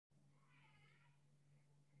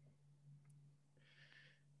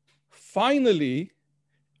finally,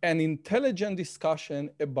 an intelligent discussion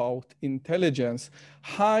about intelligence.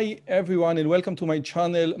 Hi, everyone, and welcome to my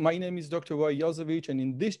channel. My name is Dr. Yozovic, and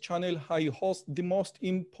in this channel, I host the most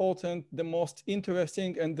important, the most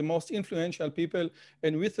interesting, and the most influential people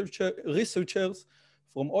and researchers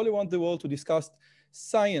from all around the world to discuss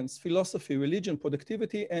science, philosophy, religion,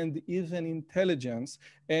 productivity, and even intelligence.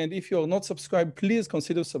 And if you're not subscribed, please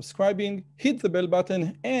consider subscribing, hit the bell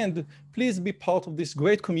button, and please be part of this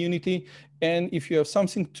great community. And if you have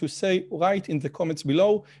something to say, write in the comments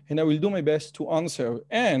below, and I will do my best to answer.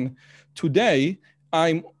 And today,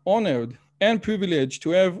 I'm honored and privileged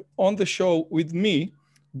to have on the show with me,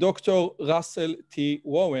 Dr. Rassel T.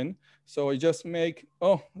 Warren. So I just make,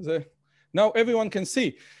 now everyone can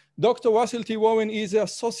see. Dr. Rassel T. Warren is an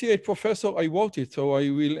associate professor. I wrote it, so I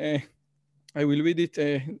will read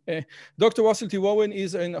it. Dr. Rassel T. Warren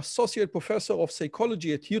is an associate professor of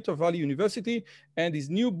psychology at Utah Valley University, and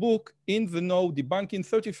his new book, In the Know, Debunking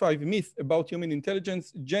 35 Myths About Human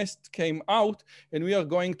Intelligence, just came out, and we are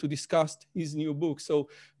going to discuss his new book. So,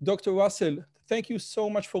 Dr. Rassel, thank you so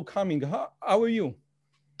much for coming. How are you?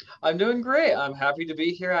 I'm doing great. I'm happy to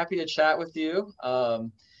be here, happy to chat with you.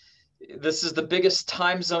 This is the biggest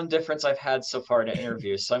time zone difference I've had so far in an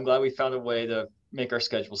interview, so I'm glad we found a way to make our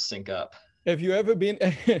schedules sync up. Have you ever been,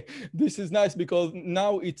 this is nice because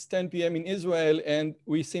now it's 10 p.m. in Israel and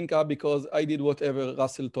we sync up because I did whatever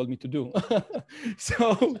Russell told me to do.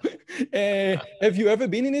 So have you ever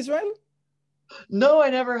been in Israel? No, I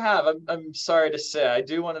never have. I'm sorry to say. I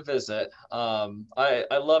do want to visit.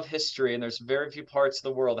 I love history, and there's very few parts of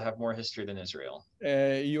the world that have more history than Israel.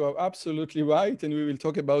 You are absolutely right, and we will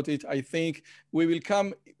talk about it. I think we will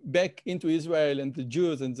come back into Israel and the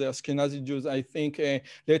Jews and the Ashkenazi Jews, I think,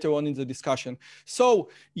 later on in the discussion. So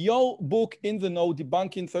your book, In the Know,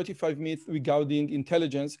 Debunking 35 Myths Regarding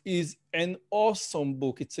Intelligence, is an awesome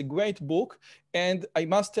book. It's a great book. And I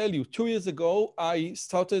must tell you, 2 years ago, I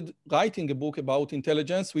started writing a book about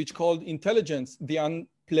intelligence, which called Intelligence, the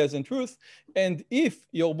Unpleasant Truth. And if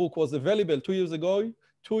your book was available 2 years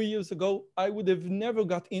ago, I would have never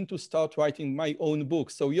got into start writing my own book.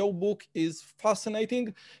 So your book is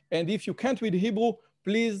fascinating. And if you can't read Hebrew,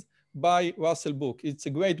 please buy Russell's book. It's a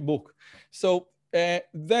great book. So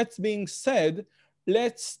that being said,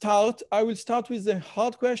 let's start. I will start with the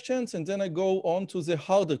hard questions and then I go on to the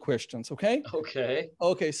harder questions, okay? Okay.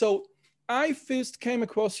 Okay, so I first came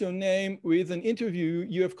across your name with an interview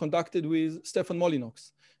you have conducted with Stefan Molyneux.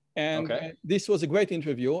 And this was a great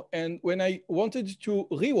interview. And when I wanted to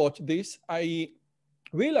rewatch this, I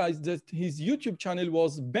realized that his YouTube channel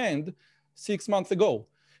was banned 6 months ago.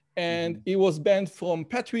 And it was banned from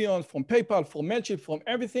Patreon, from PayPal, from MailChimp, from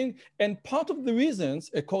everything. And part of the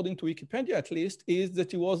reasons, according to Wikipedia at least, is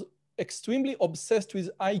that he was extremely obsessed with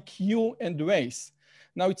IQ and race.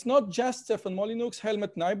 Now, it's not just Stefan Molyneux.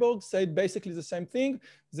 Helmut Nyborg said basically the same thing,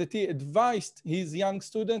 that he advised his young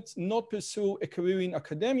students not pursue a career in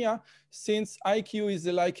academia since IQ is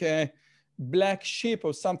like a black sheep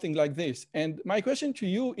or something like this. And my question to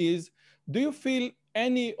you is, do you feel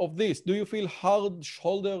any of this? Do you feel hard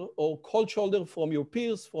shoulder or cold shoulder from your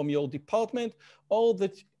peers, from your department, or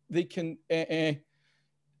that they can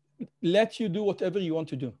let you do whatever you want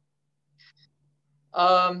to do?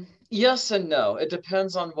 Yes and no. It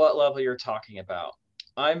depends on what level you're talking about.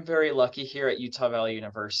 I'm very lucky here at Utah Valley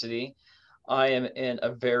University. I am in a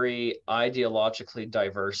very ideologically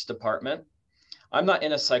diverse department. I'm not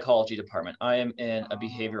in a psychology department. I am in a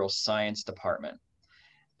behavioral science department.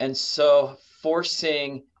 And so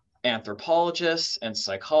forcing anthropologists and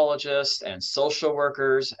psychologists and social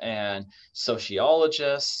workers and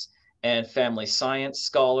sociologists and family science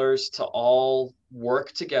scholars to all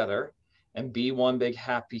work together and be one big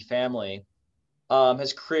happy family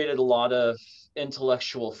has created a lot of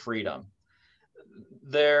intellectual freedom.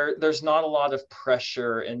 There's not a lot of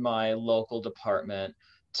pressure in my local department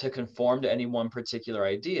to conform to any one particular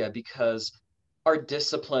idea because our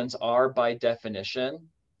disciplines are by definition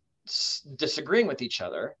disagreeing with each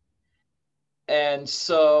other. And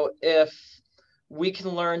so if we can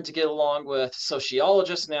learn to get along with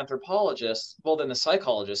sociologists and anthropologists, well, then the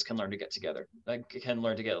psychologists can learn to get together, can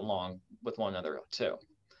learn to get along with one another too.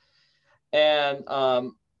 And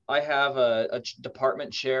I have a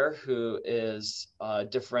department chair who is a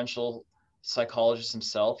differential psychologist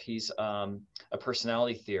himself. He's a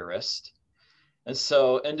personality theorist. And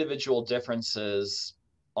so individual differences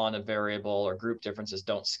on a variable or group differences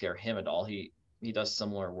don't scare him at all. He does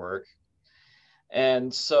similar work.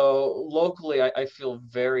 And so locally, I feel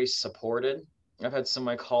very supported. I've had some of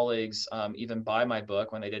my colleagues even buy my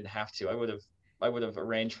book when they didn't have to. I would have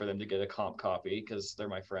arranged for them to get a comp copy because they're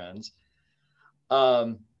my friends.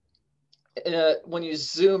 When you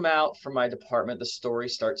zoom out from my department, the story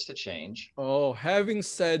starts to change. Oh, having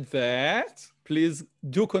said that, please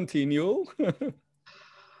do continue.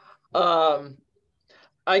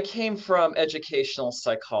 I came from educational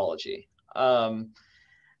psychology.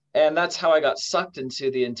 And that's how I got sucked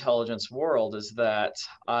into the intelligence world, is that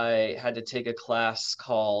I had to take a class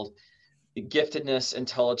called Giftedness,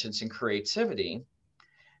 Intelligence, and Creativity.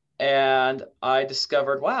 And I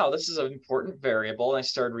discovered, wow, this is an important variable. And I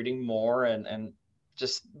started reading more, and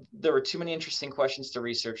just there were too many interesting questions to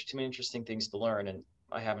research, too many interesting things to learn, and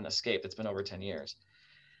I haven't escaped. It's been over 10 years.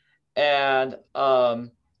 And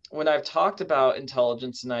when I've talked about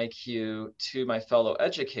intelligence and IQ to my fellow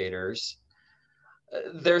educators,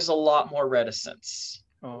 there's a lot more reticence.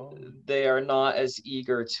 Oh. They are not as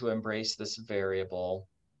eager to embrace this variable.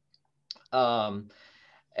 And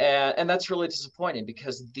that's really disappointing,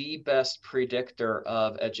 because the best predictor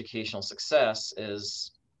of educational success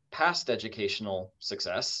is past educational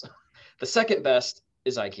success. The second best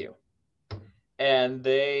is IQ. And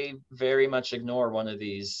they very much ignore one of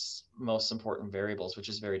these most important variables, which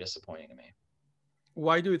is very disappointing to me.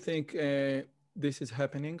 Why do you think this is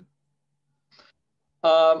happening?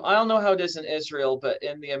 I don't know how it is in Israel, but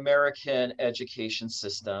in the American education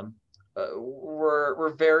system,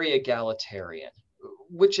 we're very egalitarian,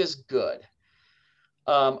 which is good.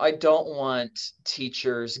 I don't want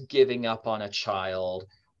teachers giving up on a child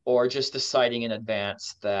or just deciding in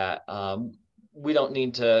advance that we don't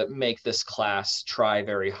need to make this class try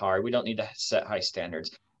very hard. We don't need to set high standards.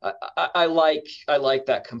 I like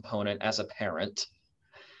that component as a parent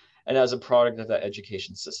and as a product of that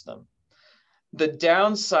education system. The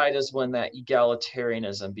downside is when that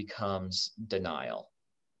egalitarianism becomes denial.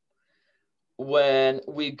 When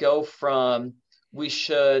we go from, we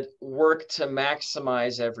should work to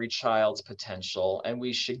maximize every child's potential and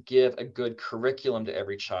we should give a good curriculum to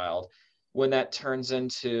every child, when that turns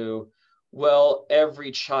into, well,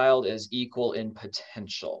 every child is equal in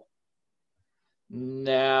potential,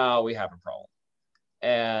 now we have a problem.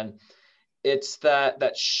 And it's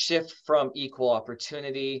that shift from equal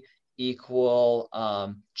opportunity, equal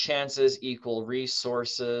chances, equal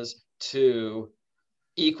resources, to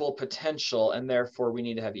equal potential, and therefore we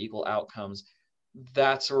need to have equal outcomes.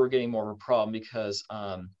 That's where we're getting more of a problem, because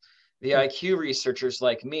the IQ researchers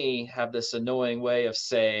like me have this annoying way of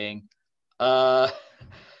saying,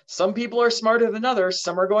 some people are smarter than others,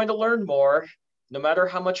 some are going to learn more, no matter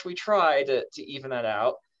how much we try to even that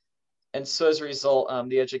out. And so as a result,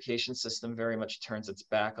 the education system very much turns its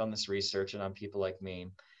back on this research and on people like me.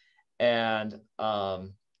 And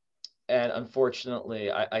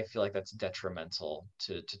unfortunately, I feel like that's detrimental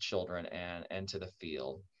to children and to the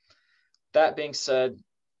field. That being said,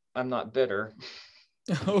 I'm not bitter.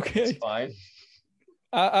 Okay. It's fine.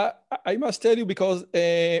 I must tell you, because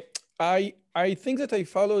I think that I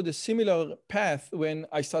followed a similar path when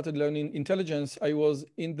I started learning intelligence. I was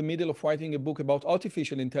in the middle of writing a book about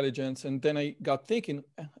artificial intelligence, and then I got thinking,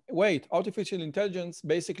 wait, artificial intelligence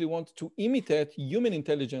basically wants to imitate human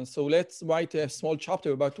intelligence. So let's write a small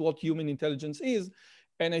chapter about what human intelligence is.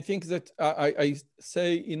 And I think that I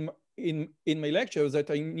say in my lectures that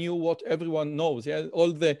I knew what everyone knows, yeah,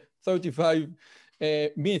 all the 35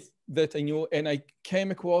 myths that I knew, and I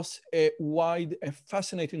came across a wide,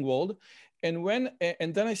 fascinating world. And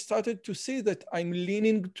then I started to see that I'm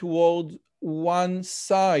leaning toward one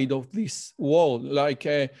side of this world, like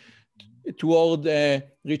toward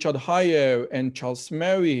Richard Heyer and Charles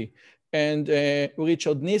Murray and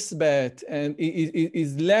Richard Nisbet, and it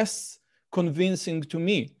is less convincing to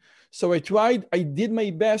me. So I did my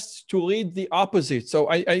best to read the opposite. So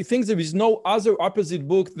I think there is no other opposite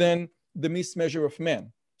book than The Mismeasure of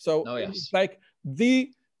Man. So It's like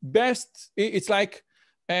the best, it's like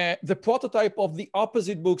the prototype of the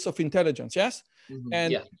opposite books of intelligence, yes?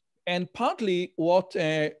 Mm-hmm. And partly what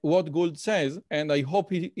Gould says, and I hope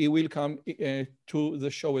he will come to the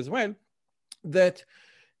show as well, that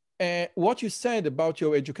what you said about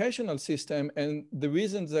your educational system and the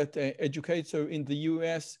reasons that educators in the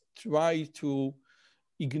US try to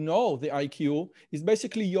ignore the IQ is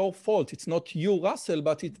basically your fault. It's not you, Russell,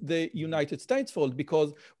 but it's the United States' fault,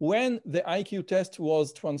 because when the IQ test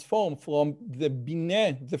was transformed from the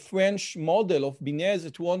Binet, the French model of Binet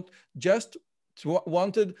that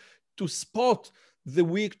wanted to spot the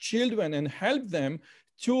weak children and help them,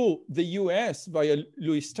 to the US via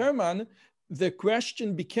Louis Sterman, the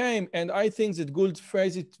question became, and I think that Gould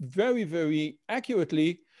phrased it very, very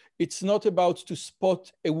accurately, it's not about to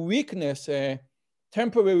spot a weakness,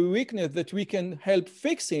 temporary weakness that we can help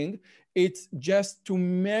fixing. It's just to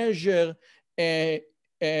measure even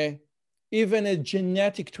a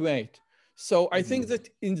genetic trait. So I think that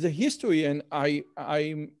in the history, and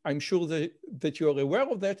I'm sure that you're aware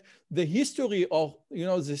of that, the history of,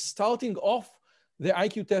 the starting off the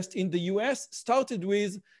IQ test in the US started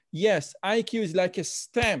with, yes, IQ is like a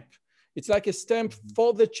stamp. It's like a stamp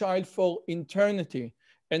for the child for eternity.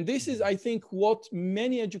 And this is, I think, what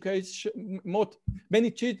many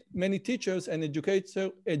many teachers and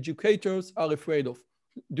educators are afraid of.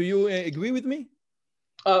 Do you agree with me?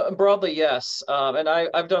 Broadly, yes. And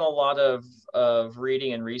I've done a lot of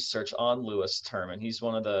reading and research on Lewis Terman. He's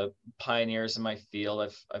one of the pioneers in my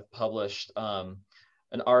field. I've published an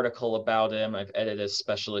article about him. I've edited a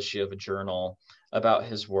special issue of a journal about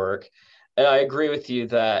his work. And I agree with you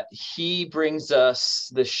that he brings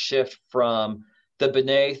us the shift from the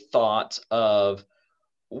Binet thought of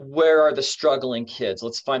where are the struggling kids?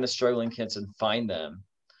 Let's find the struggling kids and find them,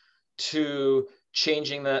 to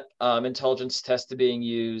changing that intelligence test to being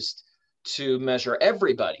used to measure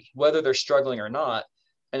everybody, whether they're struggling or not,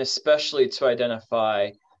 and especially to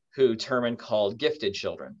identify who Terman called gifted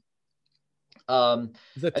children. The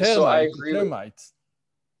termites.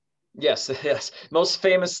 Yes. Most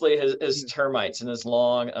famously his termites and his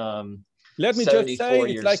long let me just say,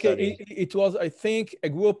 it's like it was, I think, a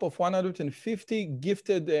group of 150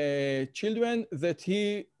 gifted children that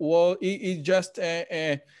he just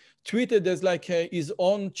treated as like his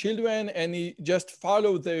own children, and he just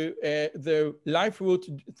followed their life route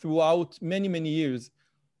throughout many, many years.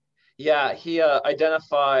 Yeah, he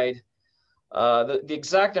identified the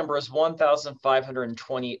exact number is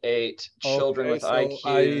 1,528 children with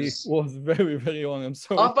IQs. I was very, very wrong. I'm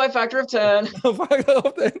sorry. Off by a factor of 10.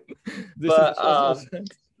 But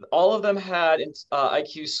all of them had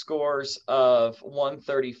IQ scores of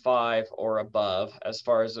 135 or above as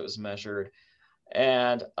far as it was measured.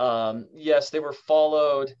 And yes, they were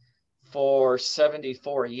followed for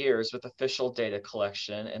 74 years with official data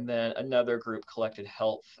collection. And then another group collected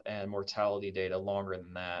health and mortality data longer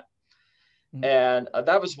than that. And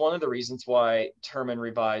that was one of the reasons why Terman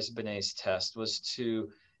revised Binet's test, was to,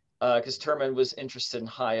 because Terman was interested in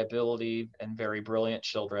high ability and very brilliant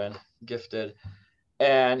children, gifted,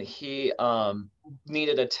 and he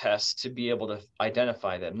needed a test to be able to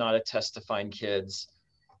identify them, not a test to find kids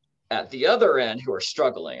at the other end who are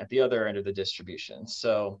struggling, at the other end of the distribution.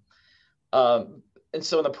 So, and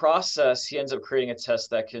so in the process, he ends up creating a test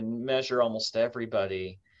that can measure almost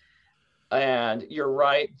everybody. And you're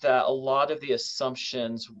right that a lot of the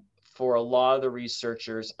assumptions for a lot of the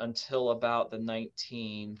researchers until about the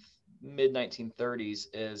mid-1930s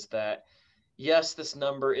is that, yes, this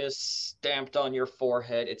number is stamped on your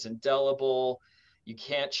forehead. It's indelible. You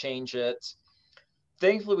can't change it.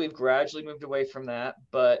 Thankfully, we've gradually moved away from that,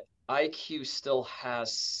 but IQ still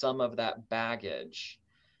has some of that baggage.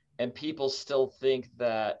 And people still think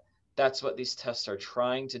that that's what these tests are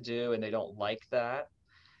trying to do, and they don't like that.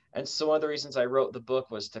 And so one of the reasons I wrote the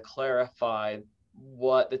book was to clarify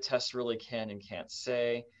what the test really can and can't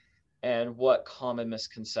say, and what common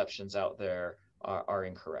misconceptions out there are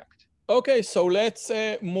incorrect. Okay, so let's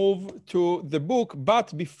move to the book.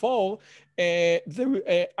 But before,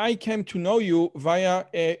 I came to know you via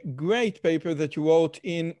a great paper that you wrote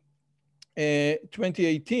in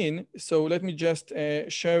 2018. So let me just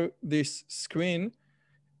share this screen.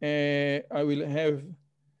 I will have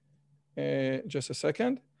just a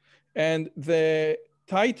second. And the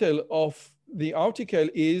title of the article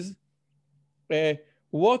is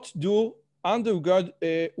what do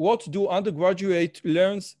undergraduate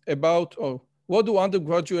learns about, or what do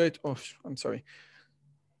undergraduate, I'm sorry.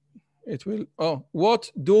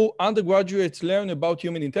 What do undergraduates learn about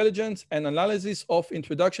human intelligence, and analysis of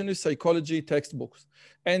introductory psychology textbooks?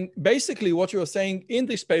 And basically what you're saying in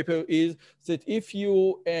this paper is that if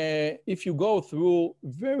you go through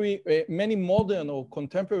very many modern or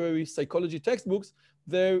contemporary psychology textbooks,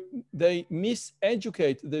 they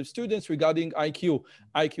miseducate the students regarding IQ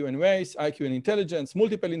and race, IQ and intelligence,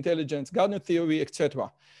 multiple intelligence, Gardner theory,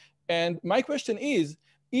 etc. And my question is,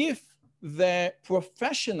 if the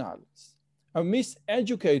professionals are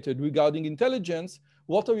miseducated regarding intelligence,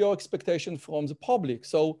 what are your expectations from the public?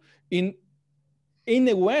 So in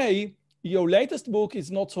a way, your latest book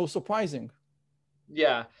is not so surprising.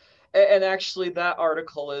 Yeah, and actually that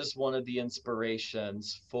article is one of the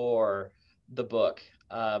inspirations for the book.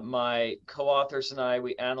 My co-authors and I,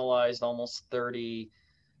 we analyzed almost 30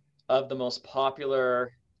 of the most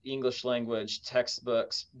popular English language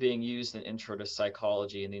textbooks being used in Intro to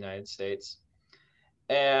Psychology in the United States.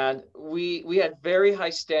 And we had very high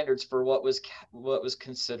standards for what was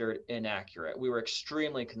considered inaccurate. We were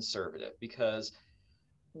extremely conservative because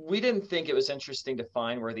we didn't think it was interesting to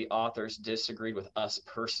find where the authors disagreed with us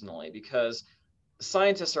personally, because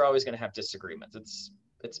scientists are always going to have disagreements.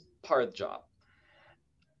 It's part of the job.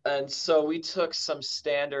 And so we took some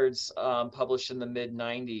standards published in the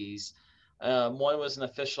mid-90s. One was an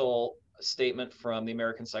official statement from the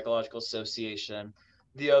American Psychological Association.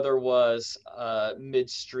 The other was a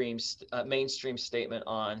mainstream statement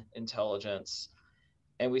on intelligence.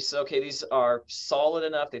 And we said, okay, these are solid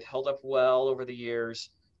enough. They've held up well over the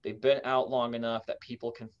years. They've been out long enough that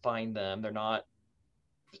people can find them. They're not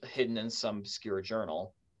hidden in some obscure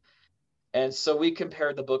journal. And so we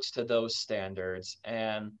compared the books to those standards,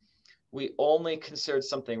 and we only considered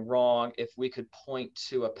something wrong if we could point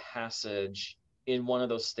to a passage in one of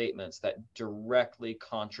those statements that directly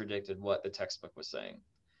contradicted what the textbook was saying.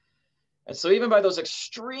 And so even by those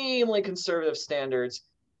extremely conservative standards,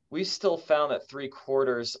 we still found that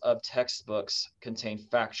 3/4 of textbooks contain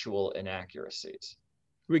factual inaccuracies.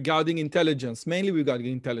 Regarding intelligence, mainly regarding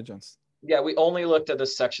intelligence. Yeah, we only looked at the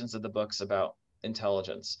sections of the books about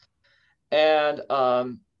intelligence. And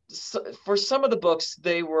so for some of the books,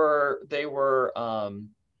 there weren't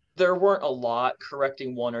a lot.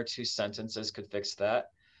 Correcting 1 or 2 sentences could fix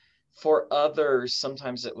that. For others,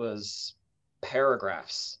 sometimes it was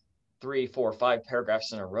paragraphs, 3, 4, 5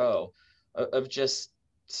 paragraphs in a row of just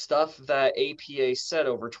stuff that APA said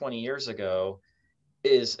over 20 years ago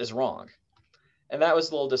is wrong. And that was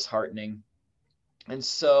a little disheartening. And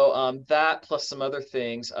so that plus some other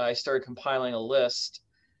things, I started compiling a list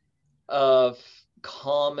of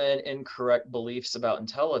common incorrect beliefs about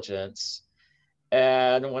intelligence.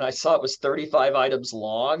 And when I saw it was 35 items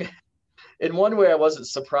long, in one way I wasn't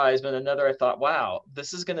surprised, but in another I thought, wow,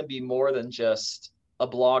 this is going to be more than just a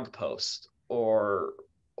blog post or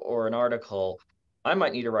an article. I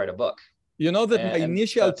might need to write a book. You know that my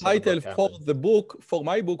initial title for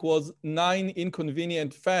my book was 9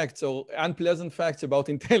 Inconvenient Facts or Unpleasant Facts about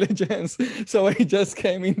Intelligence. So I just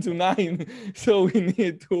came into 9. So we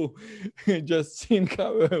need to just think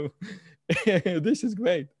our, this is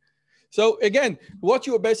great. So again, what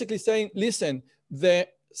you're basically saying, listen, the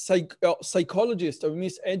psychologists are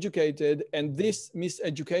miseducated, and this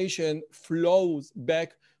miseducation flows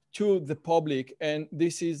back to the public. And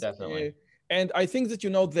this is definitely. And I think that, you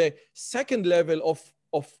know, the second level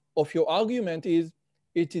of your argument is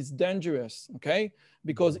it is dangerous, okay?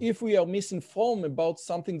 Because if we are misinformed about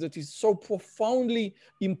something that is so profoundly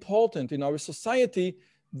important in our society,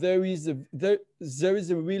 there is a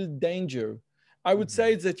real danger. I would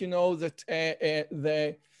say that, you know, that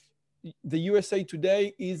the USA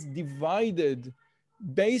today is divided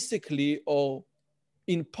basically or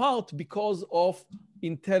in part because of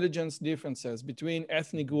intelligence differences between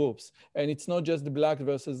ethnic groups. And it's not just the black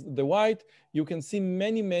versus the white. You can see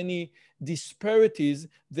many, many disparities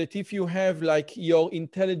that if you have like your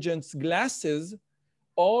intelligence glasses,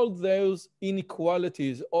 all those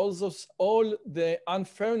inequalities, all the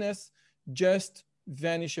unfairness just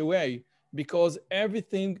vanish away because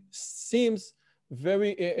everything seems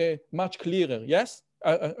very much clearer. Yes?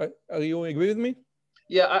 Are you agree with me?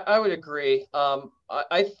 Yeah, I would agree.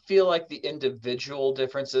 I feel like the individual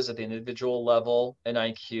differences at the individual level in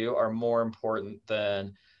IQ are more important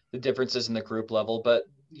than the differences in the group level. But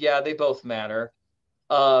yeah, they both matter.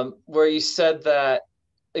 Where you said that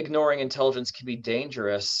ignoring intelligence can be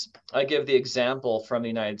dangerous, I give the example from the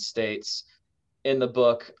United States in the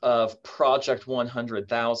book of Project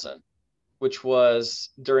 100,000, which was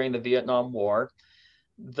during the Vietnam War.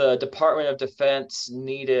 The Department of Defense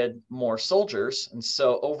needed more soldiers. And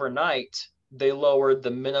so overnight, they lowered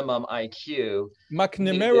the minimum IQ.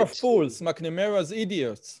 McNamara fools, McNamara's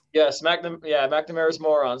idiots. Yes, McNamara's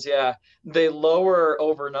morons, yeah. They lower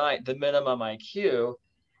overnight the minimum IQ.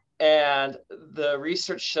 And the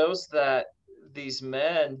research shows that these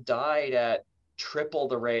men died at triple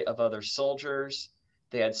the rate of other soldiers.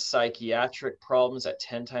 They had psychiatric problems at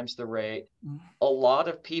 10 times the rate. A lot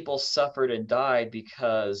of people suffered and died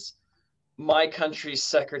because my country's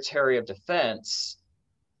Secretary of Defense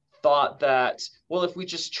thought that, well, if we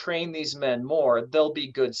just train these men more, they'll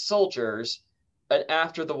be good soldiers. And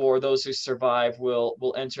after the war, those who survive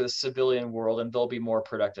will enter the civilian world and they'll be more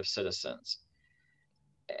productive citizens.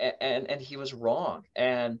 And he was wrong.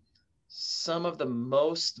 And some of the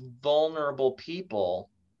most vulnerable people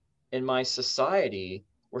in my society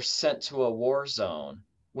were sent to a war zone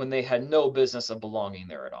when they had no business of belonging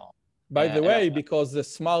there at all. By the way, because the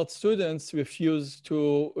smart students refused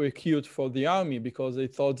to recruit for the army because they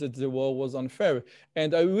thought that the war was unfair.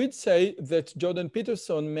 And I would say that Jordan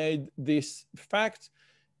Peterson made this fact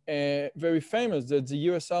very famous, that the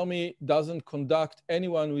US Army doesn't conduct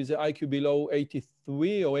anyone with an IQ below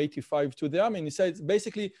 83 or 85 to the army. And he says,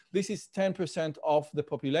 basically, this is 10% of the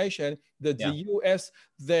population, that the US,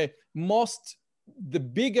 the most the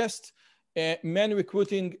biggest men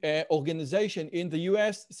recruiting organization in the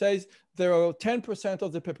US says there are 10%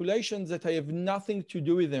 of the population that I have nothing to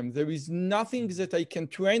do with them. There is nothing that I can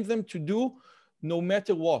train them to do no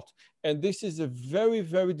matter what. And this is a very,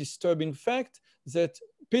 very disturbing fact that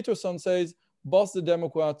Peterson says both the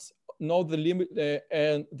Democrats know the limit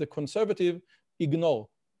and the conservative ignore.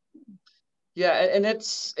 Yeah, and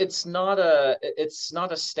it's not a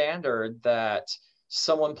standard that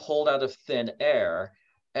someone pulled out of thin air,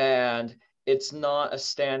 and it's not a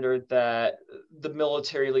standard that the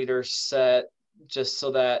military leaders set just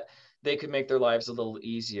so that they could make their lives a little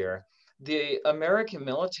easier. The American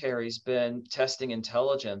military's been testing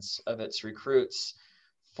intelligence of its recruits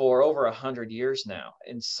for over 100 years now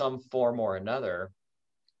in some form or another.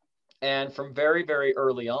 And from very, very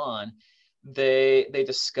early on, they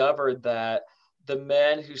discovered that the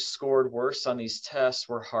men who scored worse on these tests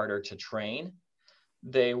were harder to train.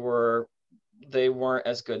 They weren't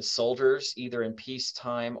as good soldiers, either in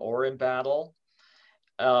peacetime or in battle.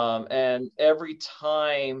 And every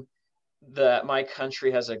time that my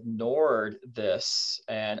country has ignored this,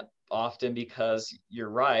 and often because you're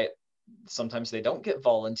right, sometimes they don't get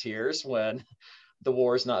volunteers when the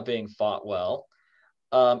war is not being fought well.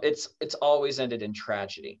 It's always ended in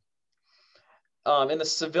tragedy. In the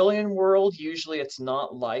civilian world, usually it's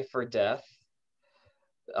not life or death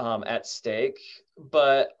at stake,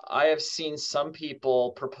 but I have seen some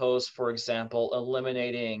people propose, for example,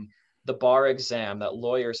 eliminating the bar exam that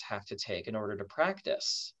lawyers have to take in order to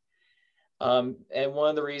practice. And one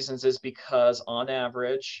of the reasons is because on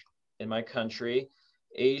average in my country,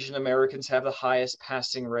 Asian Americans have the highest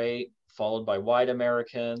passing rate, followed by white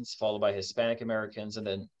Americans, followed by Hispanic Americans, and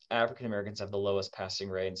then African Americans have the lowest passing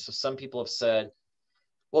rate. And so some people have said,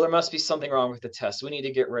 well, there must be something wrong with the test. We need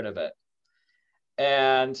to get rid of it.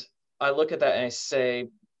 And I look at that and I say,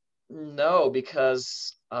 no,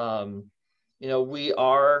 because, we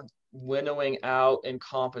are winnowing out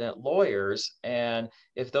incompetent lawyers. And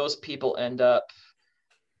if those people end up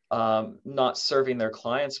not serving their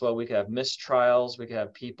clients well, we could have mistrials, we could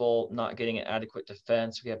have people not getting an adequate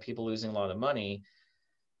defense, we have people losing a lot of money.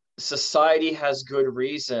 Society has good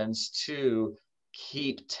reasons to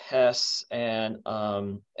keep tests and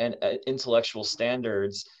intellectual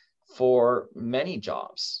standards for many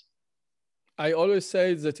jobs. I always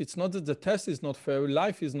say that it's not that the test is not fair,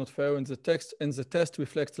 life is not fair, and the test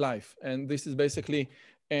reflects life. And this is basically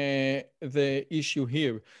the issue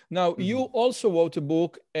here. Now, you also wrote a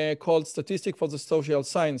book called Statistics for the Social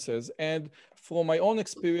Sciences. And from my own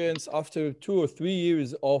experience, after 2 or 3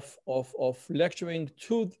 years of lecturing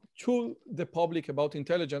to the public about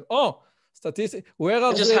intelligence, statistics, where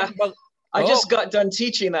are I just got done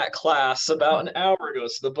teaching that class about an hour ago,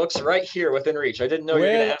 so the book's right here within reach. I didn't know you were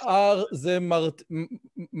going to ask. Where are the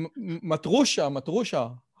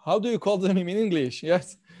matrusha? How do you call them in English?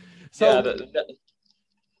 Yes. So yeah,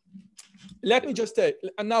 let me just say,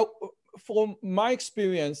 now, from my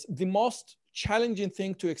experience, the most challenging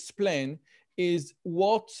thing to explain is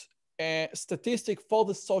what statistics for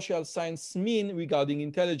the social science mean regarding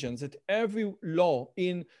intelligence. That every law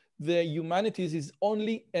in the humanities is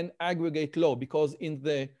only an aggregate law, because in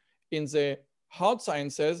the hard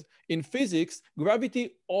sciences, in physics,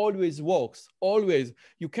 gravity always works, always.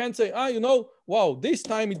 You can't say, wow, this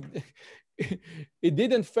time it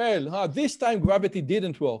didn't fail. This time gravity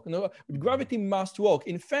didn't work. No, gravity must work.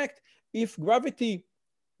 In fact, if gravity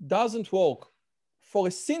doesn't work for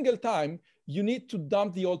a single time, you need to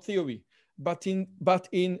dump the old theory. But in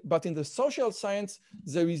the social science,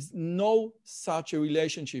 there is no such a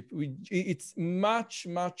relationship. It's much,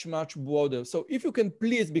 much, much broader. So if you can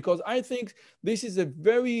please, because I think this is a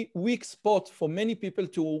very weak spot for many people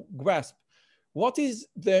to grasp, what is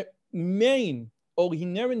the main or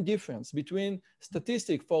inherent difference between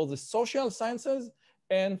statistics for the social sciences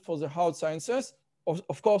and for the hard sciences,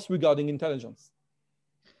 of course, regarding intelligence?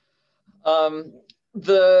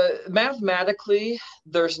 Mathematically,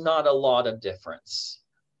 there's not a lot of difference.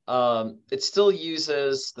 It still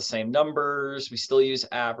uses the same numbers. We still use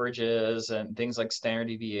averages and things like standard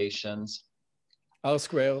deviations. R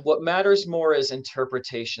squared. What matters more is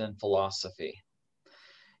interpretation and philosophy.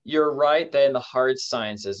 You're right that in the hard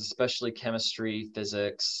sciences, especially chemistry,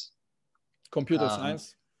 physics, computer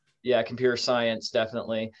science. Yeah, computer science,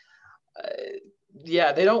 definitely.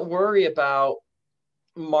 They don't worry about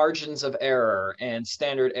margins of error and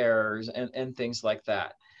standard errors and things like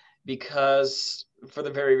that, because for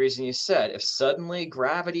the very reason you said, if suddenly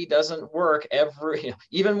gravity doesn't work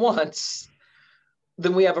even once,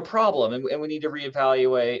 then we have a problem, and we need to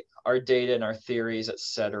reevaluate our data and our theories,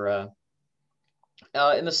 etc.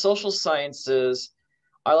 In the social sciences,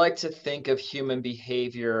 I like to think of human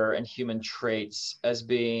behavior and human traits as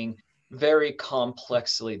being very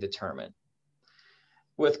complexly determined.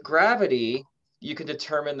 With gravity, you can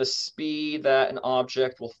determine the speed that an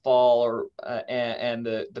object will fall or and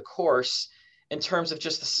the course in terms of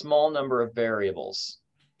just a small number of variables.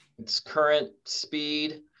 Its current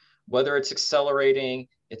speed, whether it's accelerating,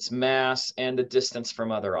 its mass, and the distance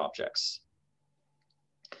from other objects.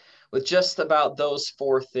 With just about those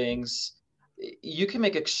four things, you can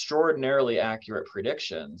make extraordinarily accurate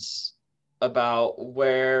predictions about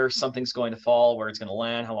where something's going to fall, where it's going to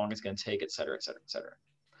land, how long it's going to take, et cetera, et cetera, et cetera.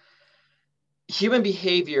 Human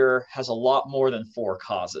behavior has a lot more than four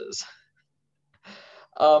causes.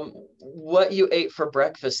 What you ate for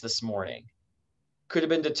breakfast this morning could have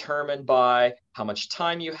been determined by how much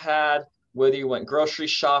time you had, whether you went grocery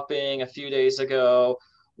shopping a few days ago,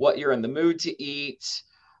 what you're in the mood to eat,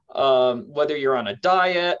 whether you're on a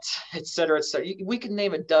diet, et cetera, et cetera. We can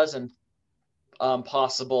name a dozen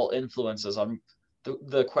possible influences on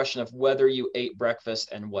the question of whether you ate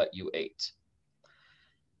breakfast and what you ate.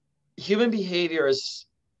 Human behavior is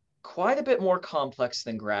quite a bit more complex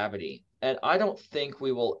than gravity. And I don't think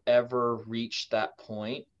we will ever reach that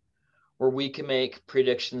point where we can make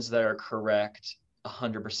predictions that are correct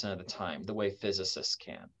 100% of the time, the way physicists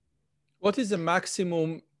can. What is the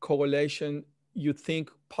maximum correlation you think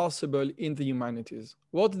possible in the humanities?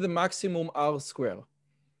 What's the maximum R square?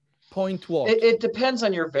 Point what? It depends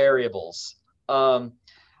on your variables.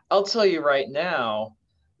 I'll tell you right now,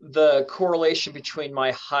 the correlation between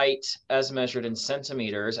my height as measured in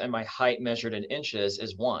centimeters and my height measured in inches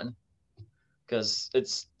is 1, because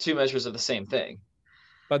it's two measures of the same thing.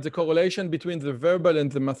 But the correlation between the verbal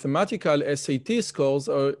and the mathematical SAT scores,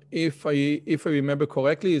 or if I remember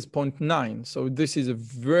correctly, is 0.9. So this is a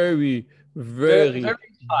very, very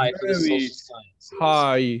high for the social sciences.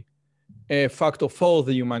 High factor for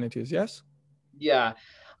the humanities, yes? Yeah.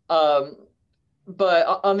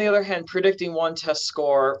 But on the other hand, predicting one test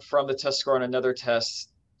score from the test score on another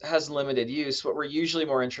test has limited use. What we're usually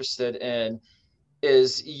more interested in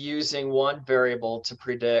is using one variable to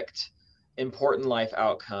predict important life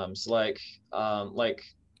outcomes, like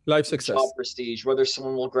life success, job prestige, whether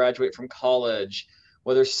someone will graduate from college,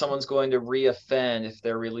 whether someone's going to reoffend if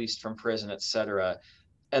they're released from prison, etc.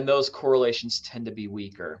 And those correlations tend to be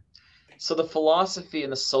weaker. So the philosophy in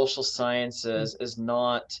the social sciences is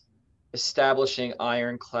not establishing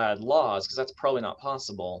ironclad laws, because that's probably not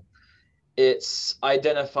possible. It's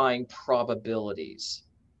identifying probabilities.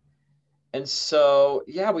 And so,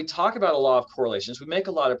 yeah, we talk about a lot of correlations. We make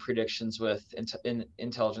a lot of predictions with in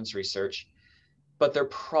intelligence research, but they're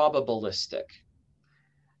probabilistic.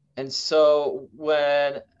 And so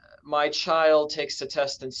when my child takes a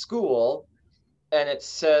test in school and it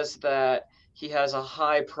says that he has a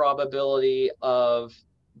high probability of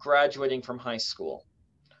graduating from high school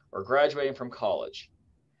or graduating from college,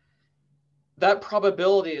 that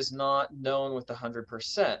probability is not known with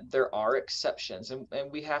 100%. There are exceptions, and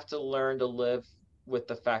we have to learn to live with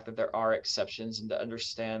the fact that there are exceptions and to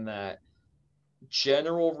understand that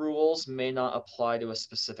general rules may not apply to a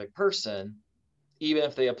specific person, even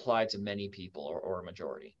if they apply to many people or a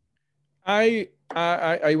majority. I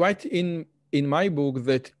write in my book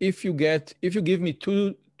that if you give me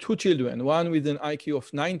two children, one with an IQ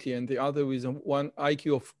of 90 and the other with one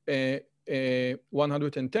IQ of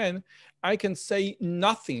 110, I can say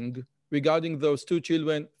nothing regarding those two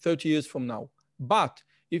children 30 years from now. But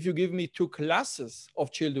if you give me two classes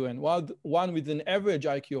of children, one with an average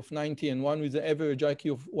IQ of 90 and one with an average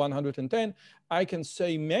IQ of 110, I can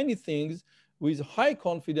say many things with high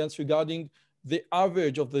confidence regarding the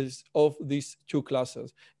average of these two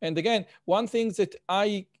classes. And again, one thing that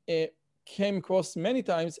I came across many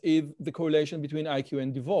times is the correlation between IQ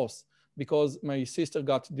and divorce, because my sister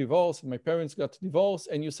got divorced, my parents got divorced,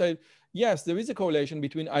 and you said, yes, there is a correlation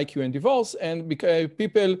between IQ and divorce, and because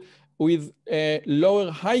people with a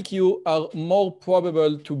lower IQ are more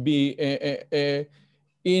probable to be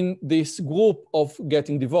in this group of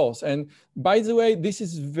getting divorced. And by the way, this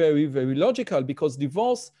is very, very logical, because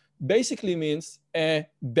divorce basically means a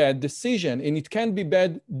bad decision, and it can be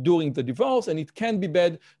bad during the divorce, and it can be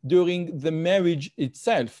bad during the marriage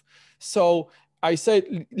itself. So I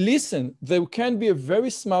said, listen, there can be a very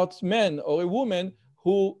smart man or a woman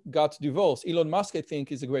who got divorced. Elon Musk, I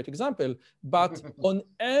think, is a great example. But on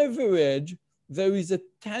average, there is a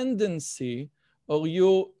tendency for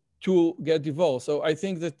you to get divorced. So I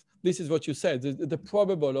think that this is what you said, the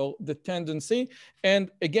probable or the tendency. And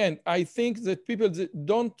again, I think that people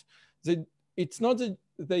it's not that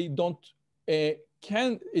they don't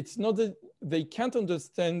it's not that they can't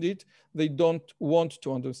understand it, they don't want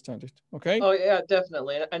to understand it, okay? Oh yeah,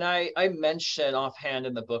 definitely. And I mention offhand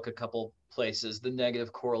in the book a couple places the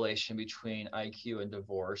negative correlation between IQ and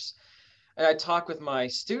divorce. And I talk with my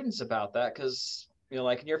students about that because, you know,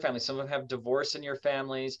 like in your family, some of them have divorce in your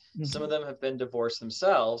families, some of them have been divorced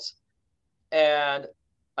themselves. And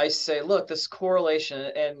I say, look, this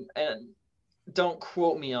correlation, and don't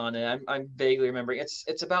quote me on it, I'm vaguely remembering,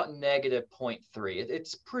 it's about negative 0.3.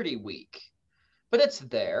 It's pretty weak, but it's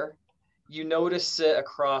there. You notice it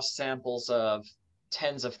across samples of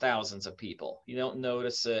tens of thousands of people. You don't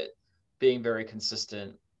notice it being very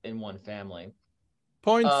consistent in one family.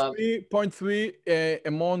 0.3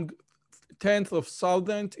 among tenth of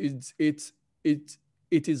thousand, it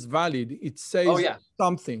is valid. It says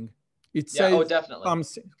something. It says definitely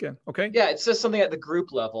something. Okay. Yeah, it says something at the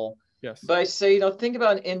group level. Yes. But I say, you know, think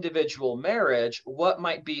about an individual marriage. What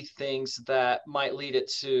might be things that might lead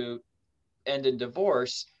it to end in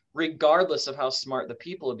divorce, regardless of how smart the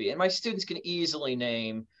people would be? And my students can easily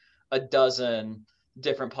name a dozen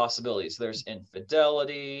different possibilities. There's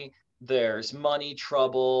infidelity, there's money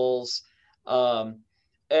troubles. And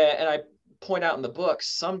I point out in the book,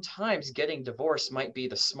 sometimes getting divorced might be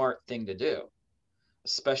the smart thing to do,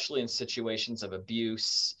 especially in situations of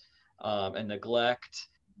abuse and neglect.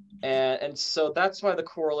 And so that's why the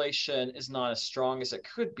correlation is not as strong as it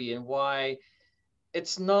could be, and why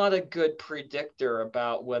it's not a good predictor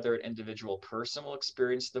about whether an individual person will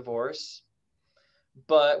experience divorce.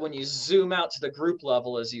 But when you zoom out to the group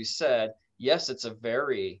level, as you said, yes, it's a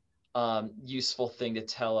very useful thing to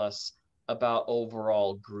tell us about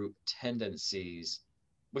overall group tendencies,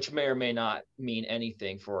 which may or may not mean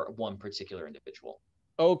anything for one particular individual.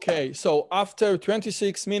 Okay, so after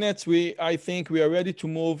 26 minutes, I think we are ready to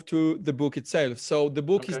move to the book itself. So the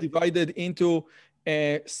book is divided into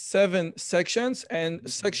 7 sections, and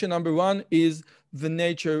section number 1 is the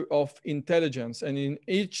nature of intelligence. And in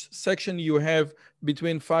each section, you have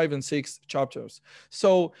between 5 and 6 chapters.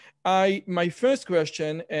 So my first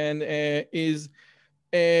question is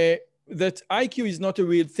that IQ is not a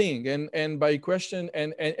real thing. And by question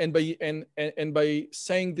and by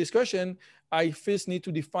saying this question, I first need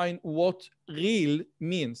to define what real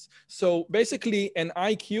means. So basically, an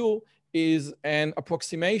IQ is an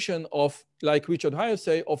approximation of, like Richard Hire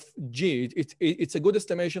say, of G. It's a good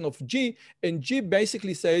estimation of G, and G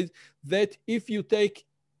basically says that if you take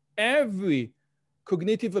every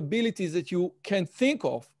cognitive abilities that you can think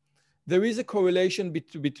of, there is a correlation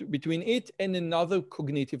between it and another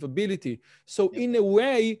cognitive ability. So in a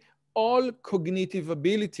way, all cognitive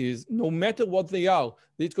abilities, no matter what they are,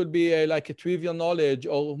 it could be like a trivial knowledge,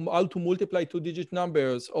 or how to multiply 2-digit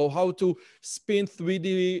numbers, or how to spin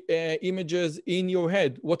 3D images in your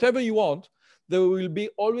head, whatever you want, there will be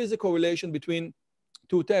always a correlation between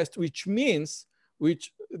 2 tests, which means,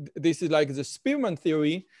 this is like the Spearman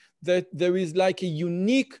theory, that there is like a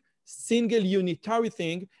unique single unitary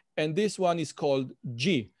thing, and this one is called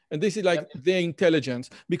G. And this is like the intelligence,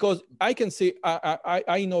 because I can say,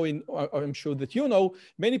 I know, I'm sure that you know,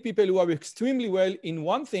 many people who are extremely well in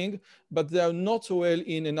one thing, but they are not so well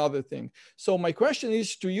in another thing. So my question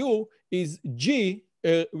is to you, is G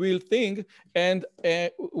a real thing? And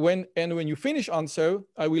when you finish answer,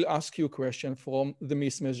 I will ask you a question from the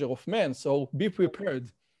mismeasure of man. So be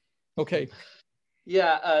prepared. Okay.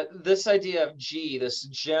 Yeah, this idea of G, this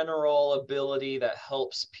general ability that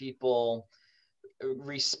helps people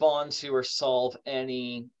respond to or solve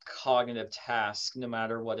any cognitive task, no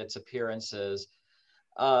matter what its appearance is,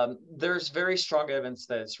 there's very strong evidence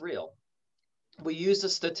that it's real. We use a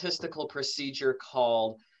statistical procedure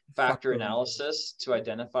called factor analysis to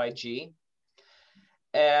identify G.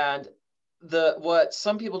 And what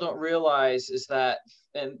some people don't realize is that,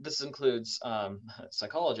 and this includes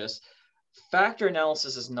psychologists, factor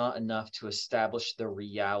analysis is not enough to establish the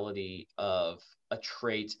reality of a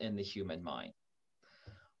trait in the human mind.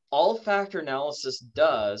 All factor analysis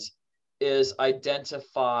does is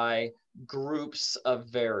identify groups of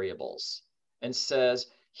variables and says,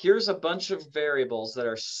 here's a bunch of variables that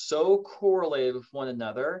are so correlated with one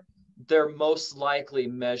another, they're most likely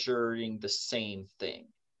measuring the same thing.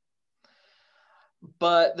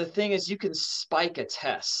 But the thing is, you can spike a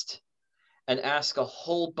test and ask a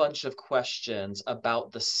whole bunch of questions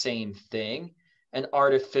about the same thing and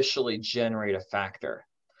artificially generate a factor.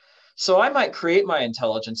 So I might create my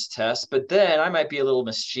intelligence test, but then I might be a little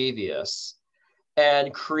mischievous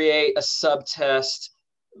and create a subtest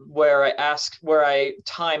where I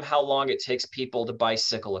time how long it takes people to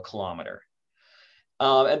bicycle a kilometer.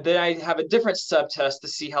 And then I have a different subtest to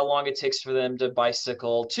see how long it takes for them to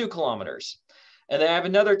bicycle 2 kilometers. And then I have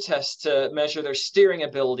another test to measure their steering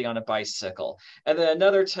ability on a bicycle. And then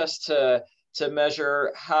another test to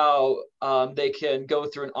measure how they can go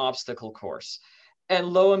through an obstacle course. And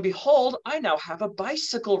lo and behold, I now have a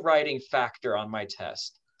bicycle riding factor on my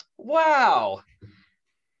test. Wow.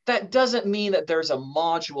 That doesn't mean that there's a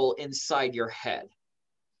module inside your head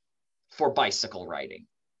for bicycle riding.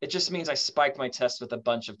 It just means I spiked my test with a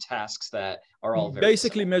bunch of tasks that are all very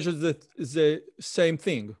basically similar. measures the same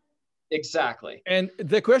thing. Exactly. And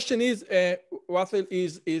the question is, Russell,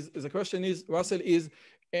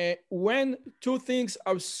 when two things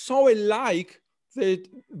are so alike that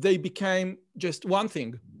they became just one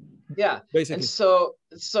thing. Yeah. Basically. And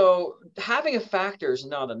so having a factor is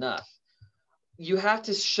not enough. You have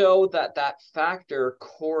to show that that factor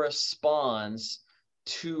corresponds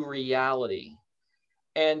to reality.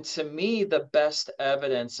 And to me, the best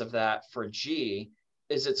evidence of that for G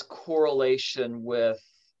is its correlation with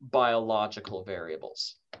biological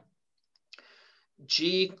variables.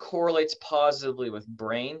 G correlates positively with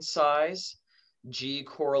brain size. G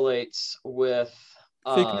correlates with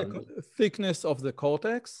thickness of the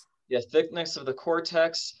cortex. Yeah, thickness of the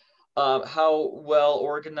cortex. How well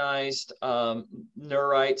organized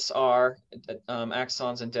neurites are,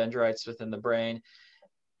 axons and dendrites within the brain.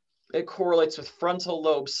 It correlates with frontal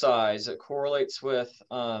lobe size. It correlates with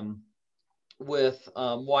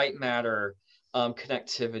white matter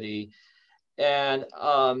connectivity, and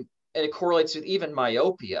it correlates with even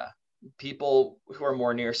myopia. People who are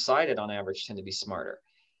more nearsighted on average tend to be smarter.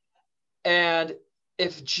 And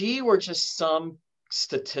if G were just some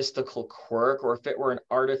statistical quirk, or if it were an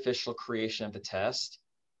artificial creation of the test,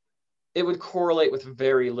 it would correlate with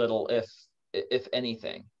very little, if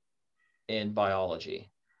anything, in biology.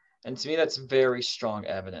 And to me, that's very strong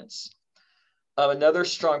evidence. Another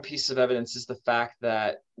strong piece of evidence is the fact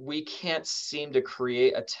that we can't seem to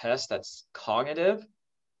create a test that's cognitive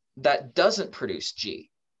that doesn't produce G.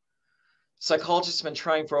 Psychologists have been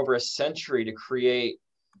trying for over a century to create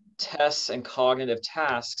tests and cognitive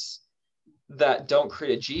tasks that don't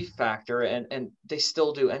create a G factor, and they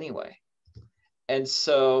still do anyway. And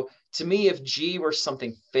so to me, if G were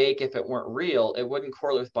something fake, if it weren't real, it wouldn't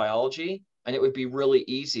correlate with biology, and it would be really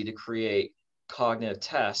easy to create cognitive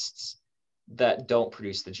tests that don't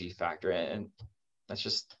produce the G factor. And that's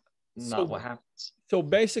just not what happens. So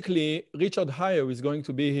basically, Richard Heyer is going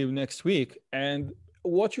to be here next week, and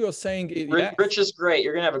what you are saying is, Rich is great.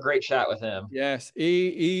 You're going to have a great chat with him. Yes,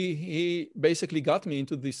 he basically got me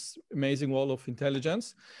into this amazing world of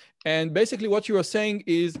intelligence. And basically what you are saying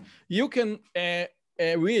is you can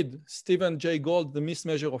read Stephen Jay Gould, The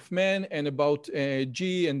Mismeasure of Man, and about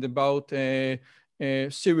G, and about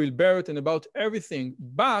Cyril Barrett, and about everything.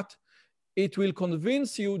 But it will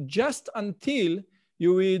convince you just until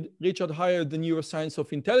you read Richard Heyer, The Neuroscience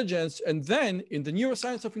of Intelligence, and then in The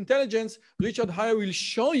Neuroscience of Intelligence, Richard Heyer will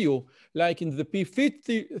show you, like in the P-fit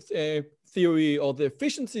theory or the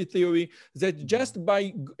efficiency theory, that just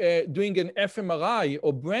by doing an fMRI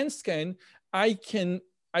or brain scan, I can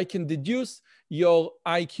deduce your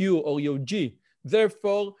IQ or your G.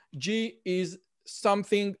 Therefore, G is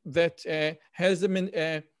something that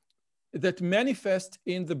that manifests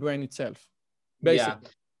in the brain itself, basically. Yeah.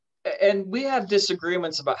 And we have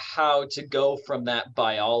disagreements about how to go from that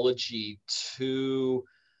biology to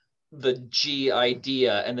the G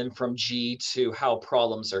idea, and then from G to how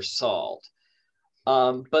problems are solved.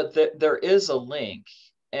 But there is a link,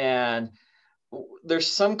 and there's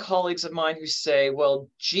some colleagues of mine who say, well,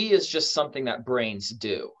 G is just something that brains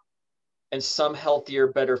do. And some healthier,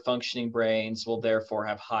 better functioning brains will therefore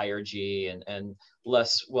have higher G, and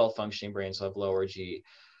less well-functioning brains will have lower G.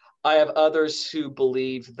 I have others who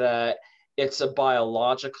believe that it's a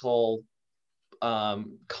biological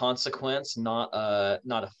consequence, not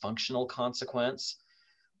a functional consequence.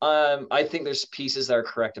 I think there's pieces that are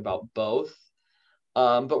correct about both,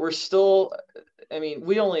 but we're still, I mean,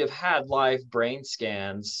 we only have had live brain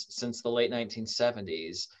scans since the late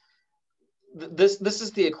 1970s. This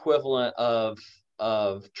is the equivalent of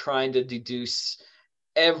trying to deduce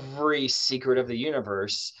every secret of the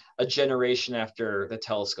universe a generation after the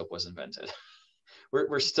telescope was invented.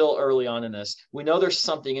 We're still early on in this. We know there's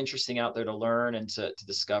something interesting out there to learn and to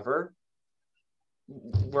discover.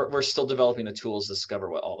 We're still developing the tools to discover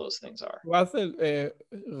what all those things are. Russell,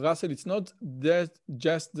 it's not that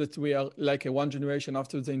just that we are like one generation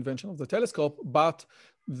after the invention of the telescope, but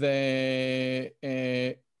the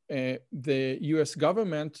US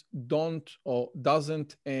government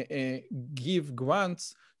doesn't give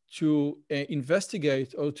grants to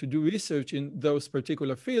investigate or to do research in those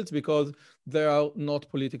particular fields because they are not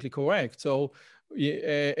politically correct. So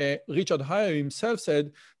Richard Heyer himself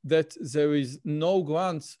said that there is no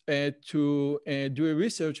grants to do a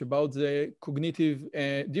research about the cognitive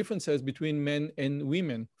differences between men and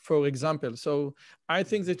women, for example. So I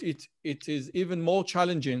think that it is even more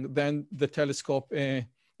challenging than the telescope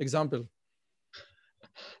example.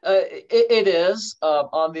 It is.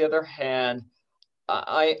 On the other hand,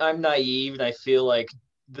 I'm naive and I feel like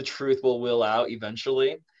the truth will out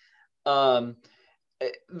eventually.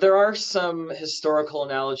 There are some historical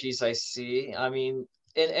analogies I see. I mean,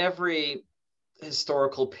 in every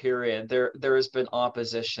historical period, there has been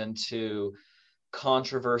opposition to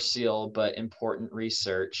controversial but important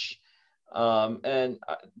research. And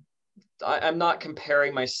I'm not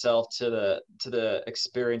comparing myself to the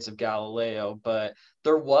experience of Galileo, but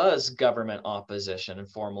there was government opposition and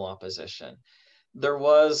formal opposition. There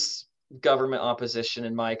was government opposition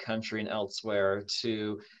in my country and elsewhere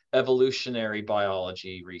to evolutionary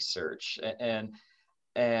biology research,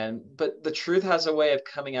 but the truth has a way of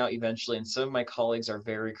coming out eventually, and some of my colleagues are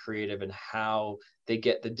very creative in how they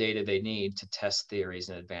get the data they need to test theories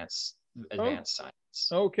and advance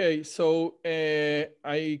science. Okay, so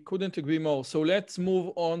I couldn't agree more. So let's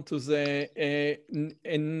move on to the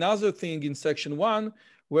another thing in section 1,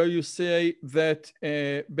 where you say that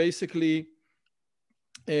basically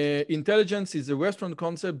intelligence is a Western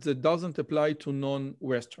concept that doesn't apply to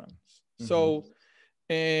non-Westerns. Mm-hmm. So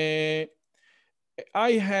I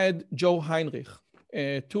had Joe Heinrich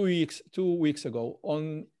 2 weeks ago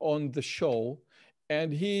on the show,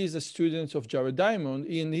 and he is a student of Jared Diamond,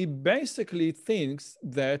 and he basically thinks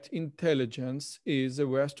that intelligence is a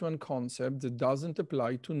Western concept that doesn't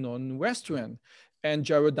apply to non-Western. And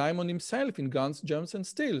Jared Diamond himself in Guns, Germs, and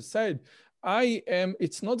Steel said,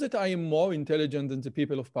 it's not that I am more intelligent than the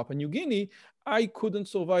people of Papua New Guinea. I couldn't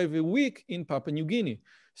survive a week in Papua New Guinea.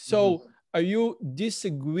 So are you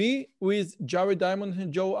disagree with Jared Diamond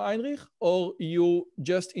and Joe Heinrich, or you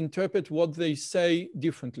just interpret what they say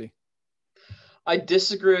differently? I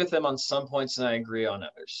disagree with them on some points and I agree on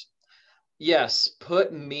others. Yes,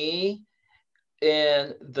 put me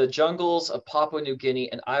in the jungles of Papua New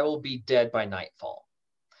Guinea and I will be dead by nightfall.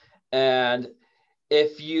 And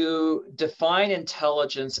if you define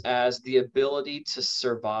intelligence as the ability to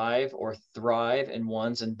survive or thrive in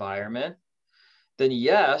one's environment, then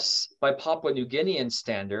yes, by Papua New Guinean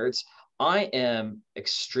standards, I am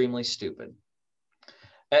extremely stupid.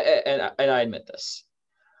 And I admit this.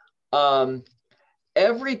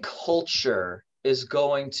 Every culture is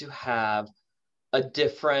going to have a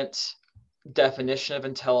different definition of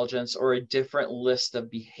intelligence or a different list of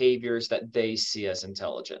behaviors that they see as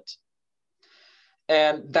intelligent.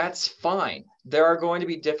 And that's fine. There are going to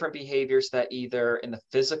be different behaviors that either in the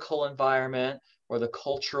physical environment or the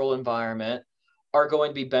cultural environment are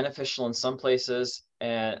going to be beneficial in some places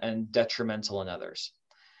and detrimental in others.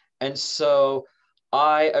 And so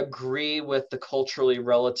I agree with the culturally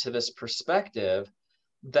relativist perspective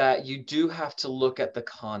that you do have to look at the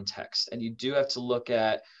context and you do have to look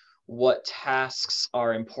at what tasks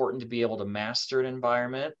are important to be able to master an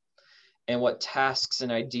environment and what tasks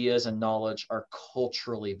and ideas and knowledge are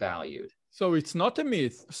culturally valued. So it's not a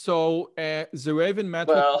myth. So the Raven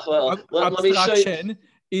method abstraction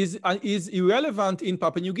is irrelevant in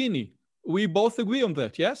Papua New Guinea. We both agree on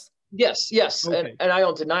that, yes? Yes. Okay. And I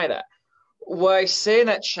don't deny that. What I say in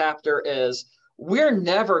that chapter is we're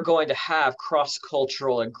never going to have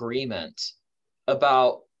cross-cultural agreement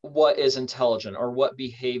about what is intelligent or what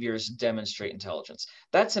behaviors demonstrate intelligence.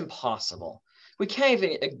 That's impossible. We can't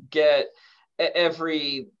even get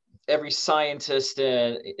every scientist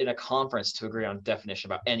in a conference to agree on a definition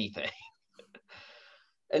about anything.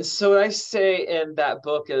 And so what I say in that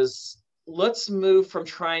book is, let's move from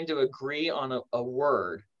trying to agree on a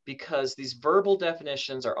word, because these verbal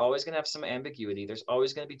definitions are always going to have some ambiguity. There's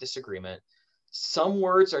always going to be disagreement. Some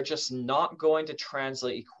words are just not going to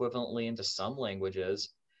translate equivalently into some languages.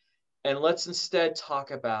 And let's instead talk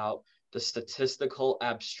about the statistical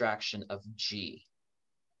abstraction of G.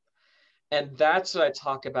 And that's what I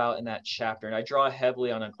talk about in that chapter. And I draw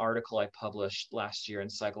heavily on an article I published last year in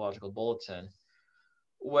Psychological Bulletin,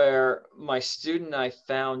 where my student and I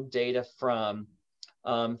found data from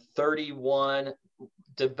 31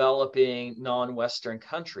 developing non-Western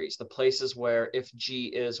countries, the places where if G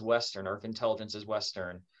is Western or if intelligence is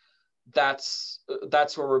Western, that's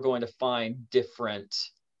where we're going to find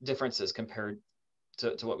differences compared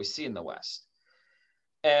to what we see in the West.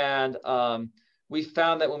 And we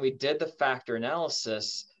found that when we did the factor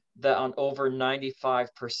analysis, that on over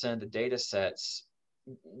 95% of the data sets,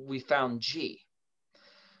 we found G.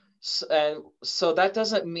 So that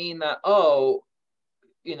doesn't mean that, oh,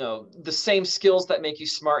 you know, the same skills that make you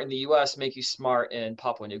smart in the US make you smart in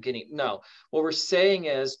Papua New Guinea. No, what we're saying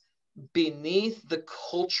is beneath the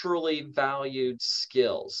culturally valued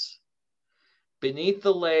skills, beneath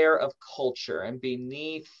the layer of culture and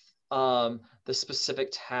beneath the specific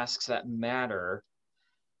tasks that matter,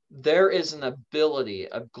 there is an ability,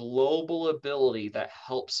 a global ability that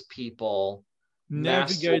helps people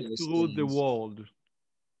navigate through the world.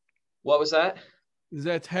 What was that?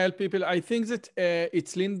 That help people. I think that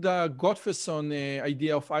it's Linda Gottfredson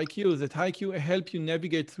idea of IQ, that IQ help you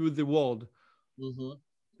navigate through the world. Mm-hmm.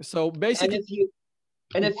 So basically,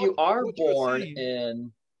 if you are born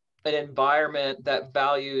in an environment that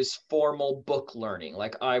values formal book learning,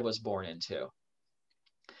 like I was born into,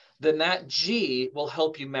 then that G will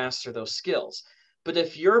help you master those skills. But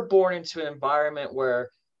if you're born into an environment where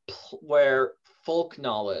folk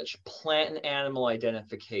knowledge, plant and animal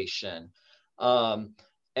identification, and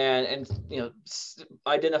you know,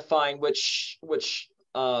 identifying which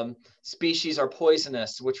species are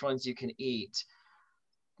poisonous, which ones you can eat,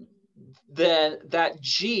 then that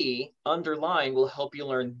G underlying will help you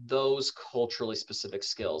learn those culturally specific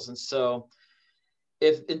skills. And so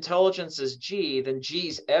if intelligence is G, then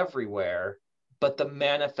G's everywhere, but the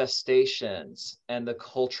manifestations and the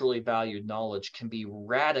culturally valued knowledge can be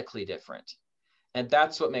radically different. And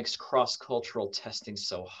that's what makes cross-cultural testing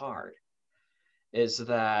so hard, is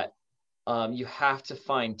that you have to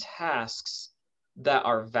find tasks that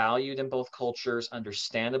are valued in both cultures,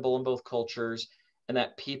 understandable in both cultures, and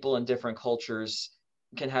that people in different cultures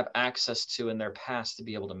can have access to in their past to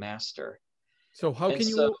be able to master. So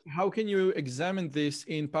how can you examine this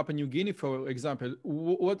in Papua New Guinea, for example?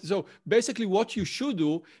 So basically what you should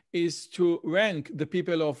do is to rank the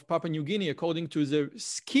people of Papua New Guinea according to their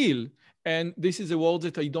skill. And this is a word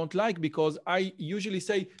that I don't like, because I usually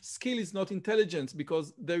say skill is not intelligence,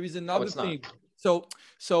 because there is another thing. So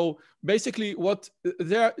basically what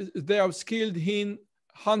they are skilled in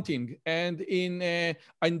hunting and in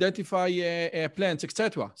identify plants,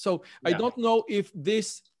 etc. So I don't know if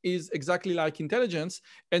this is exactly like intelligence.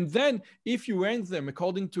 And then if you rank them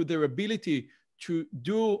according to their ability to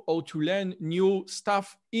do or to learn new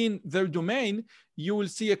stuff in their domain, you will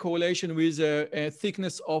see a correlation with a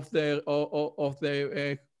thickness of their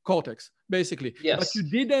cortex, basically. Yes.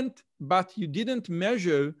 But you didn't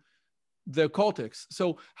measure the cortex.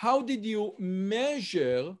 So how did you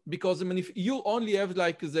measure? Because I mean, if you only have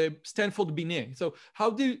like the Stanford Binet, so how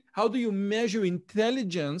do you measure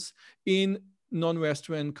intelligence in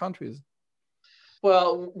non-Western countries?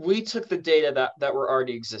 Well, we took the data that were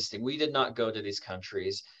already existing. We did not go to these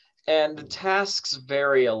countries, and the tasks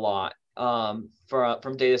vary a lot from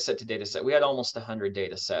data set to data set. We had almost 100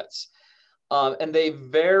 data sets, and they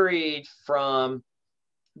varied from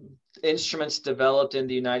instruments developed in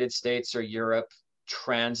the United States or Europe,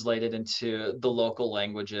 translated into the local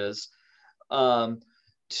languages,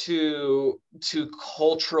 to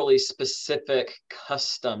culturally specific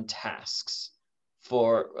custom tasks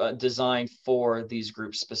designed for these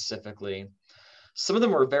groups specifically. Some of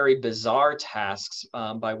them were very bizarre tasks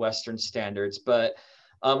by Western standards, but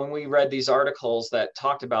when we read these articles that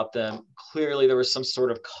talked about them, clearly there was some sort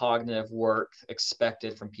of cognitive work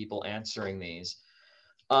expected from people answering these.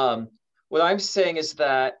 What I'm saying is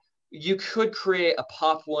that you could create a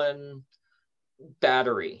Papuan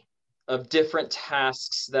battery of different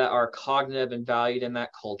tasks that are cognitive and valued in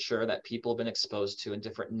that culture that people have been exposed to in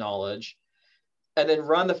different knowledge, and then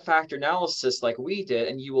run the factor analysis like we did,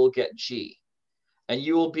 and you will get G. And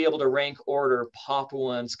you will be able to rank order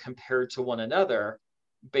Papuans compared to one another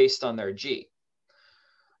based on their G.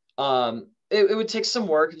 It would take some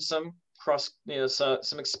work and some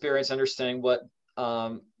some experience understanding what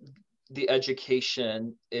the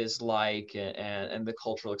education is like and the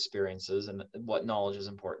cultural experiences and what knowledge is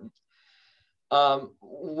important.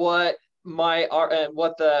 What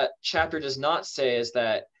the chapter does not say is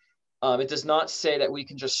that it does not say that we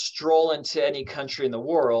can just stroll into any country in the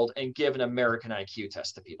world and give an American IQ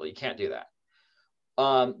test to people. You can't do that.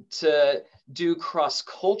 To do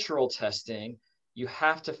cross-cultural testing, you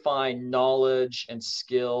have to find knowledge and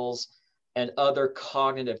skills and other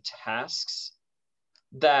cognitive tasks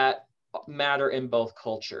that matter in both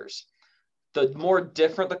cultures. The more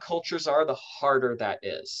different the cultures are, the harder that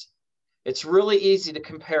is. It's really easy to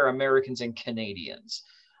compare Americans and Canadians.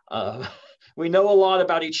 We know a lot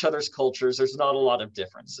about each other's cultures. There's not a lot of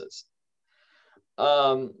differences.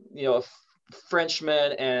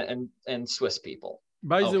 Frenchmen and Swiss people.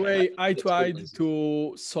 By the way, I tried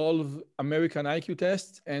to solve American IQ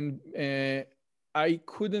tests, and I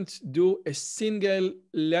couldn't do a single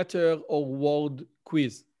letter or word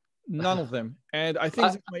quiz. None of them. And I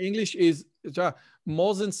think that my English is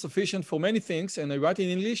more than sufficient for many things, and I write in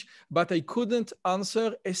English, but I couldn't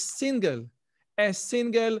answer a single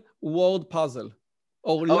word puzzle.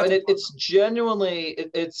 And it's genuinely,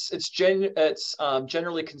 it's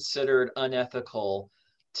generally considered unethical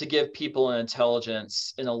to give people an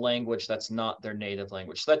intelligence in a language that's not their native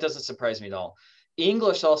language. So that doesn't surprise me at all.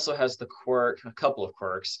 English also has the quirk, a couple of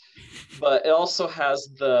quirks, but it also has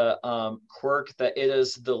the quirk that it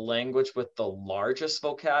is the language with the largest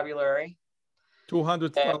vocabulary.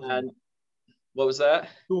 200,000. What was that?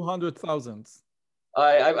 200,000.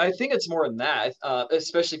 I think it's more than that,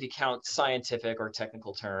 especially if you count scientific or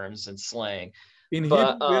technical terms and slang. In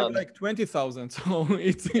Hebrew, we have like 20,000. So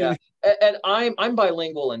it's yeah. And I'm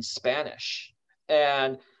bilingual in Spanish,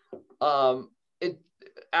 and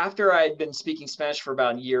after I had been speaking Spanish for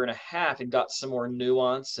about a year and a half and got some more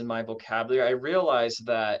nuance in my vocabulary, I realized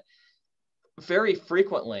that very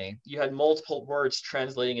frequently you had multiple words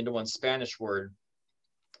translating into one Spanish word,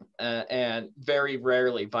 and very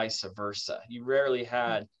rarely vice versa. You rarely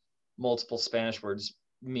had multiple Spanish words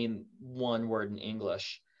mean one word in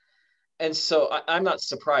English. And so I'm not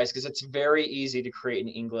surprised, because it's very easy to create in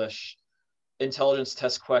English intelligence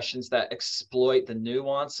test questions that exploit the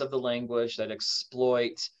nuance of the language, that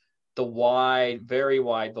exploit the very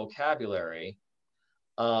wide vocabulary.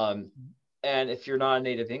 And if you're not a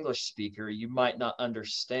native English speaker, you might not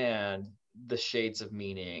understand the shades of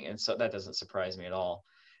meaning. And so that doesn't surprise me at all.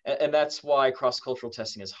 And that's why cross-cultural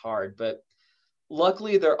testing is hard. But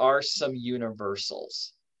luckily, there are some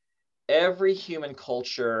universals. Every human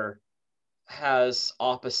culture has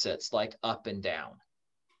opposites like up and down.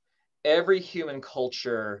 Every human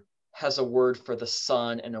culture has a word for the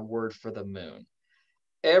sun and a word for the moon.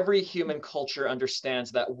 Every human culture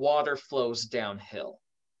understands that water flows downhill.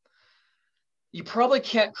 You probably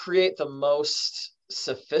can't create the most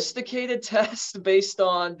sophisticated test based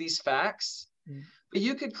on these facts, but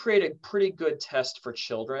you could create a pretty good test for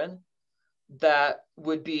children that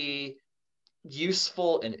would be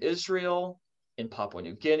useful in Israel, in Papua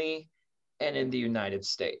New Guinea, and in the United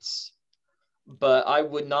States. But I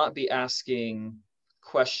would not be asking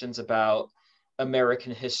questions about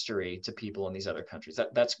American history to people in these other countries.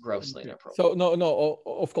 That's grossly inappropriate. So no,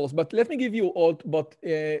 of course. But let me give you all. But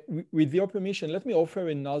with your permission, let me offer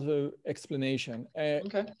another explanation.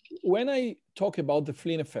 Okay. When I talk about the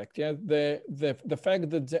Flynn effect, the fact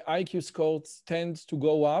that the IQ scores tend to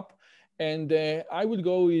go up, and I would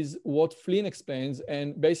go with what Flynn explains,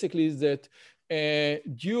 and basically is that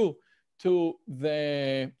due to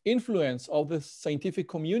the influence of the scientific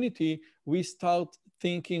community, we start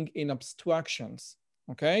thinking in abstractions,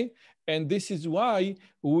 okay? And this is why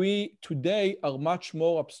we today are much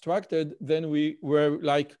more abstracted than we were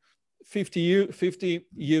like 50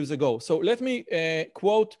 years ago. So let me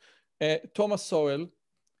quote Thomas Sowell,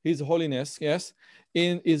 His Holiness, yes,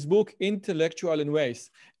 in his book, Intellectual and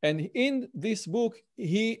Ways. And in this book,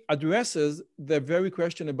 he addresses the very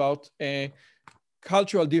question about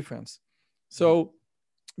cultural difference. So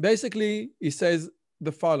basically, he says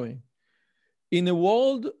the following: in a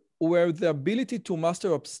world where the ability to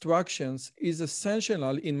master abstractions is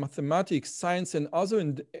essential in mathematics, science, and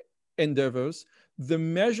other endeavors, the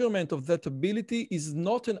measurement of that ability is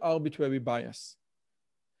not an arbitrary bias.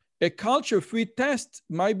 A culture-free test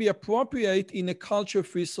might be appropriate in a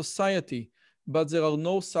culture-free society, but there are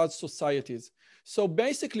no such societies. So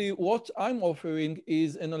basically, what I'm offering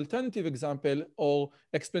is an alternative example or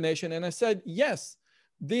explanation. And I said, yes,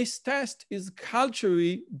 this test is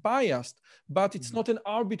culturally biased, but it's not an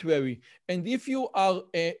arbitrary. And if you are,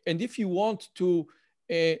 and if you want to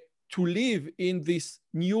live in this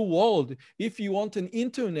new world, if you want an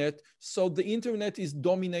internet, so the internet is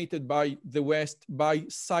dominated by the West, by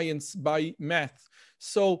science, by math.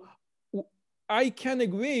 So I can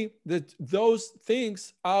agree that those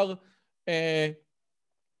things are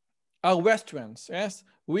Westerns, yes?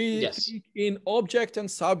 We think in object and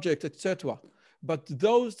subject, etc. But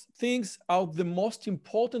those things are the most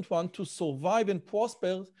important one to survive and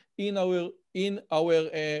prosper in our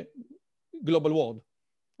global world.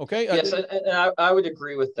 Okay? Yes, and I would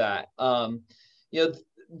agree with that.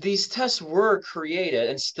 These tests were created,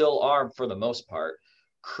 and still are for the most part,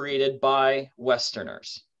 created by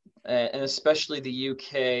Westerners. And especially the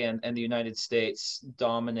UK and the United States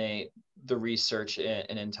dominate the research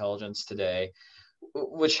in intelligence today,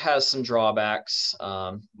 which has some drawbacks,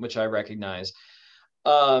 which I recognize.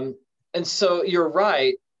 And so you're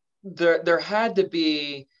right, there had to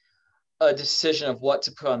be a decision of what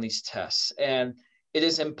to put on these tests. And it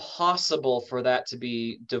is impossible for that to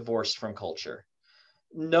be divorced from culture.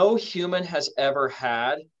 No human has ever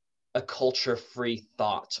had a culture-free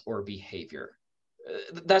thought or behavior.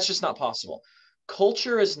 That's just not possible.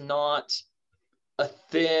 Culture is not a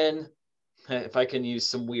thin, if I can use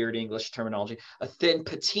some weird English terminology, a thin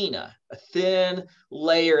patina, a thin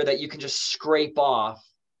layer that you can just scrape off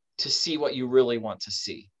to see what you really want to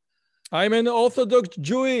see. I'm an Orthodox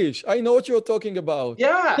Jewish. I know what you're talking about.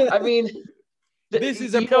 Yeah, I mean, this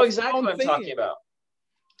is a you know exactly what I'm talking about.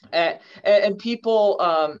 And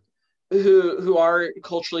people who are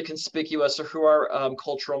culturally conspicuous or who are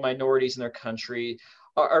cultural minorities in their country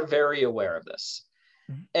are very aware of this.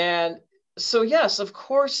 Mm-hmm. And so, yes, of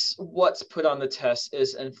course, what's put on the test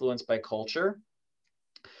is influenced by culture.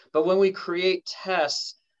 But when we create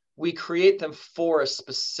tests, we create them for a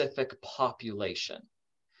specific population.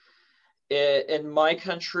 In my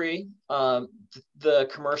country, the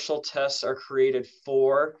commercial tests are created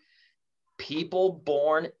for people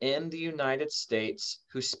born in the United States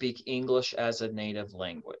who speak English as a native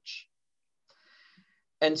language.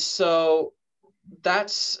 And so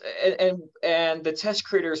that's, and the test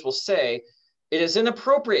creators will say, it is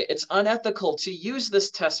inappropriate, it's unethical to use this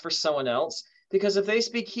test for someone else, because if they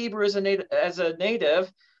speak Hebrew as a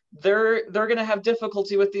native, they're going to have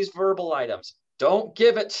difficulty with these verbal items. Don't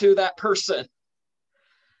give it to that person.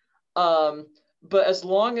 But as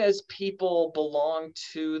long as people belong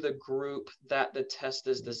to the group that the test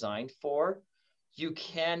is designed for, you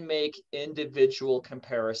can make individual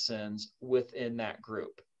comparisons within that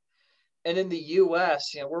group. And in the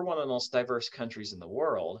US, we're one of the most diverse countries in the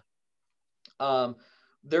world.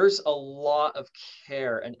 There's a lot of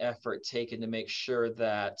care and effort taken to make sure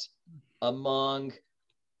that among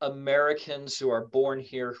Americans who are born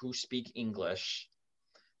here who speak English,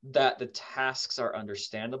 that the tasks are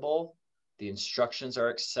understandable, the instructions are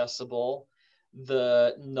accessible,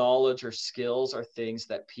 the knowledge or skills are things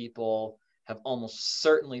that people have almost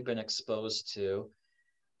certainly been exposed to.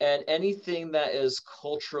 And anything that is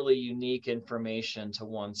culturally unique information to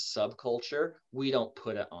one subculture, we don't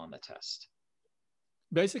put it on the test.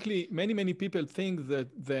 Basically, many people think that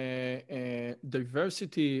the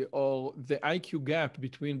diversity or the IQ gap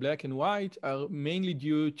between black and white are mainly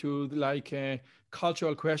due to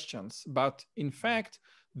cultural questions. But in fact,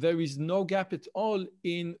 there is no gap at all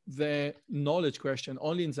in the knowledge question,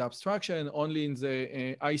 only in the abstraction, only in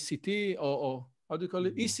the ICT or how do you call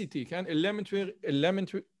it? ECT,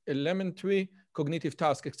 elementary cognitive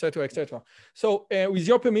task, etc., etc. So with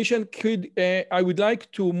your permission, I would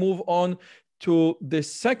like to move on to the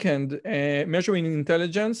second, measuring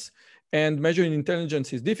intelligence. And measuring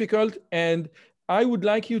intelligence is difficult. And I would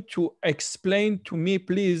like you to explain to me,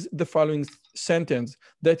 please, the following sentence,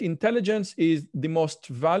 that intelligence is the most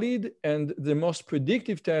valid and the most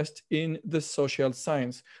predictive test in the social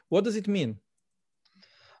science. What does it mean?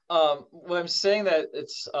 When I'm saying that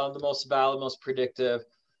it's the most valid, most predictive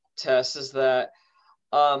test is that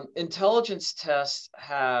intelligence tests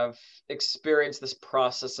have experienced this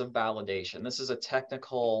process of validation. This is a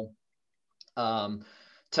technical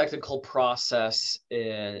process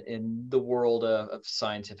in the world of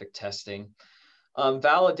scientific testing.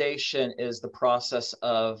 Validation is the process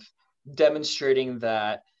of demonstrating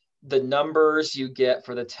that the numbers you get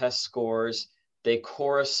for the test scores, they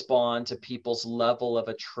correspond to people's level of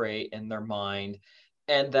a trait in their mind,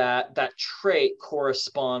 and that trait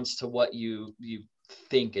corresponds to what you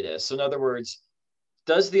think it is. So in other words,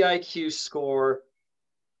 does the IQ score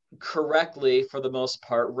correctly, for the most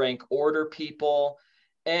part, rank order people,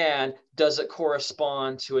 and does it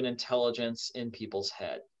correspond to an intelligence in people's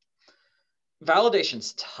head?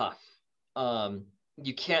 Validation's tough.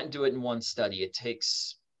 You can't do it in one study. It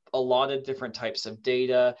takes a lot of different types of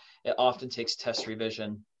data. It often takes test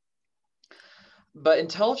revision. But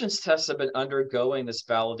intelligence tests have been undergoing this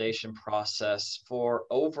validation process for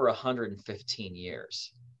over 115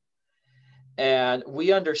 years. And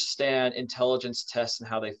we understand intelligence tests and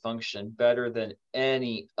how they function better than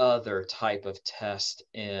any other type of test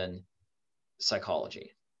in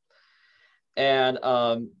psychology. And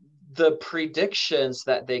the predictions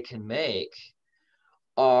that they can make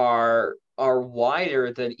are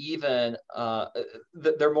wider than even,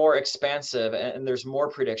 they're more expansive, and there's more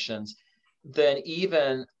predictions than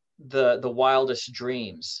even the wildest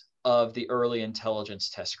dreams of the early intelligence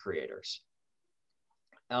test creators.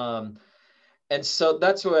 And so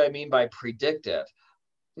that's what I mean by predictive.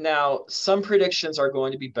 Now, some predictions are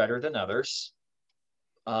going to be better than others.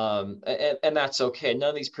 And that's okay. None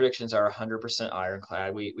of these predictions are 100%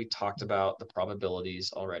 ironclad. We talked about the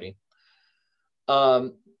probabilities already.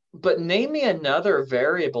 But name me another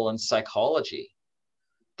variable in psychology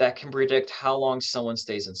that can predict how long someone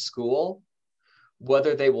stays in school,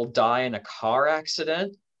 whether they will die in a car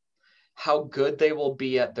accident, how good they will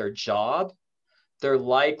be at their job, their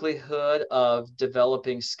likelihood of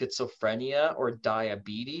developing schizophrenia or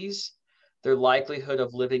diabetes, their likelihood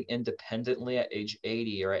of living independently at age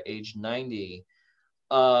 80 or at age 90,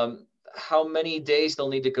 how many days they'll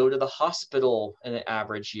need to go to the hospital in an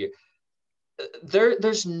average year.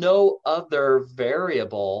 There's no other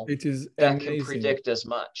variable that can predict as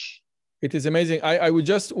much. It is amazing. I would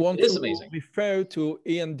just want to refer to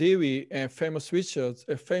Ian Deary, a famous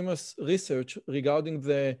research regarding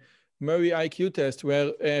the Murray IQ test,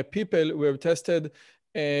 where people were tested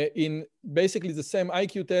in basically the same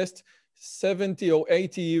IQ test, 70 or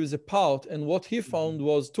 80 years apart. And what he found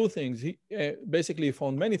was two things. He basically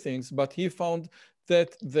found many things, but he found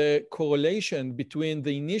that the correlation between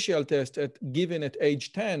the initial test given at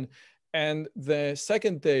age 10 and the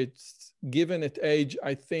second test given at age,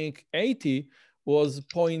 I think, 80 was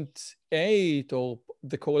 0.8, or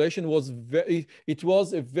the correlation was it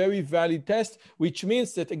was a very valid test, which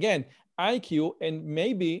means that, again, IQ, and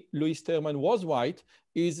maybe Louis Terman was right,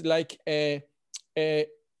 is like a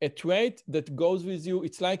trait that goes with you.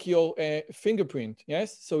 It's like your fingerprint,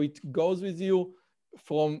 yes? So it goes with you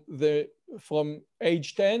from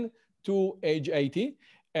age 10 to age 80.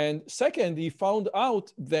 And second, he found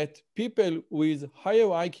out that people with higher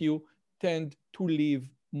IQ tend to live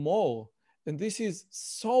more. And this is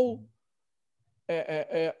so,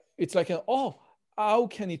 it's like, how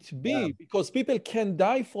can it be? Yeah. Because people can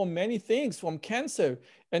die from many things, from cancer,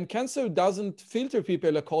 and cancer doesn't filter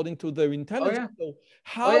people according to their intelligence. Oh,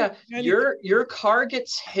 yeah. So your car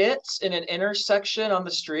gets hit in an intersection on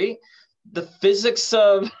the street. The physics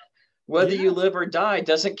of whether you live or die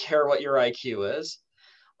doesn't care what your IQ is.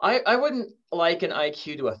 I wouldn't liken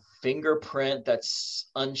IQ to a fingerprint that's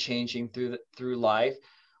unchanging through life.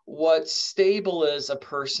 What's stable is a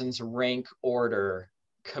person's rank order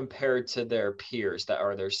compared to their peers that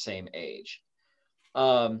are their same age.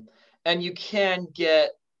 And you can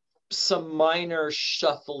get some minor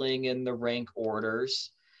shuffling in the rank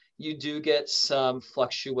orders. You do get some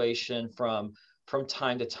fluctuation from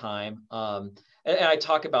time to time. And I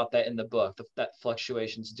talk about that in the book, that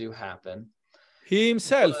fluctuations do happen. He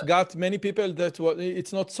himself got many people that were,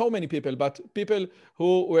 it's not so many people, but people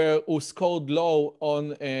who scored low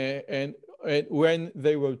on and when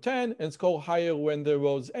they were 10 and score higher when there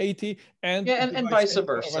was 80, and vice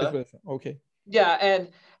versa. Okay. Yeah,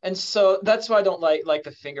 and so that's why I don't like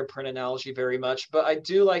the fingerprint analogy very much, but I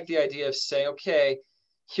do like the idea of saying, okay,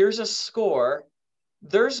 here's a score.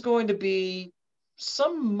 There's going to be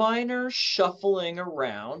some minor shuffling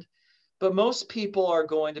around, but most people are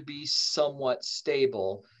going to be somewhat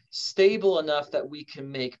stable enough that we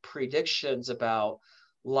can make predictions about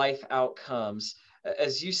life outcomes.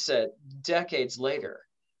 As you said, decades later,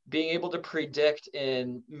 being able to predict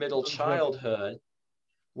in middle childhood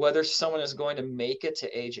whether someone is going to make it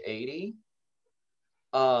to age 80,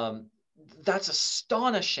 that's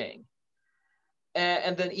astonishing.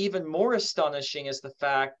 And then even more astonishing is the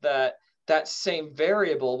fact that that same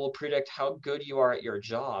variable will predict how good you are at your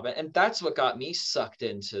job. And that's what got me sucked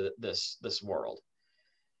into this world,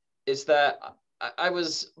 is that I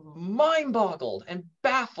was mind-boggled and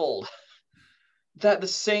baffled that the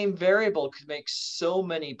same variable could make so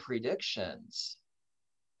many predictions.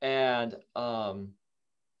 And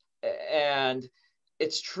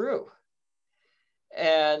it's true.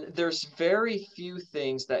 And there's very few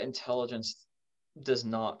things that intelligence does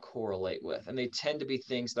not correlate with, and they tend to be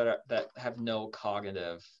things that have no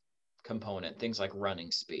cognitive component, things like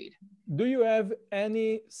running speed. Do you have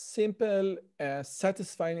any simple,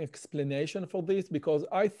 satisfying explanation for this? Because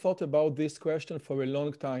I thought about this question for a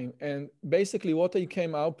long time, and basically what I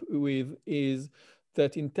came up with is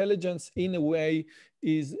that intelligence, in a way,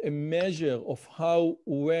 is a measure of how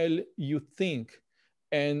well you think,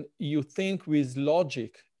 and you think with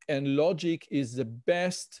logic, and logic is the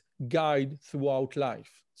best guide throughout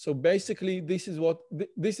life. So basically, this is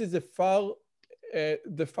the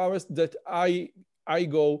farthest that I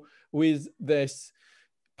go with this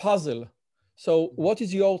puzzle. So what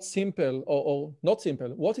is your simple or not simple?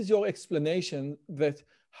 What is your explanation that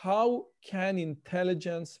how can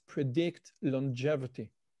intelligence predict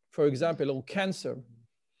longevity, for example, or cancer?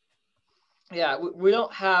 Yeah, we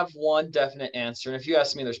don't have one definite answer. And if you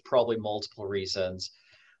ask me, there's probably multiple reasons.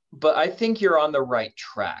 But I think you're on the right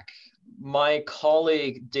track. My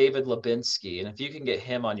colleague, David Lubinsky, and if you can get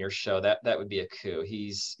him on your show, that would be a coup.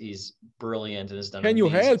 He's brilliant and has done Can you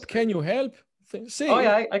help? Can you help? See,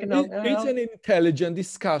 I can help. It's an intelligent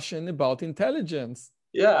discussion about intelligence.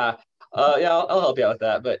 Yeah, I'll help you out with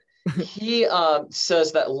that. But he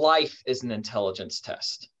says that life is an intelligence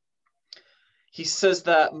test. He says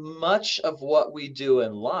that much of what we do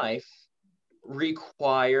in life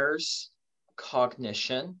requires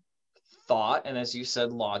cognition, thought, and as you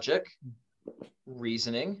said, logic,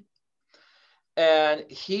 reasoning. And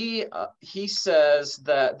he says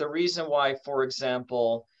that the reason why, for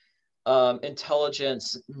example,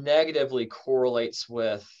 intelligence negatively correlates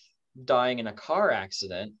with dying in a car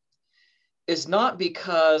accident is not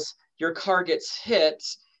because your car gets hit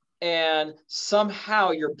and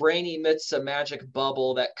somehow your brain emits a magic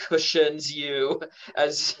bubble that cushions you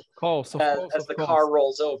as the car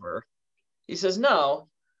rolls over. He says, no,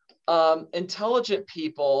 intelligent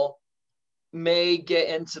people may get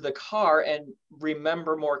into the car and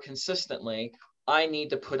remember more consistently, I need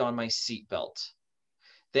to put on my seatbelt.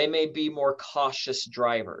 They may be more cautious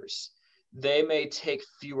drivers. They may take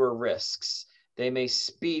fewer risks. They may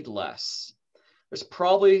speed less. There's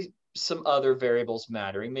probably some other variables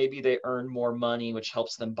mattering. Maybe they earn more money, which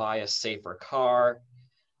helps them buy a safer car.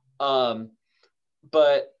 But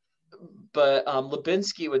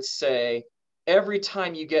Lubinsky would say, every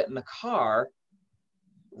time you get in the car,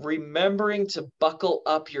 remembering to buckle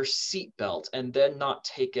up your seatbelt and then not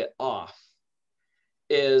take it off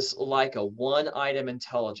is like a one-item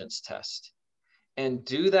intelligence test. And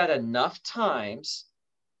do that enough times,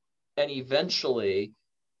 and eventually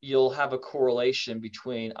you'll have a correlation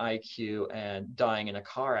between IQ and dying in a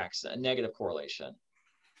car accident, a negative correlation.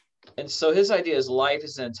 And so his idea is life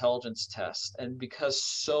is an intelligence test. And because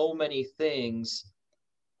so many things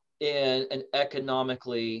in an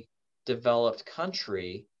economically developed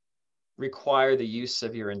country require the use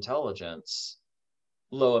of your intelligence,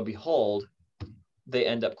 lo and behold, they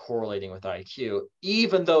end up correlating with IQ,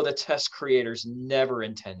 even though the test creators never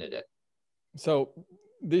intended it. So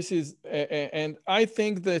this is, and I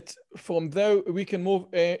think that from there we can move.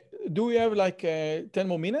 Do we have like 10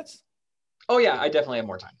 more minutes? Oh yeah, I definitely have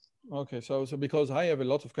more time. Okay, so because I have a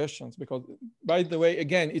lot of questions, because by the way,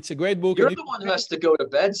 again, it's a great book. You're the one who has to go to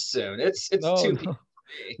bed soon. It's 2 p.m.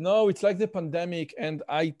 No, it's like the pandemic, and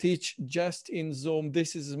I teach just in Zoom.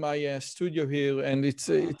 This is my studio here, and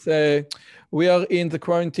we are in the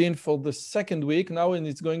quarantine for the second week now, and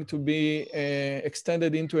it's going to be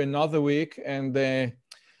extended into another week, and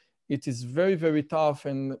it is very, very tough,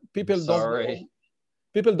 and people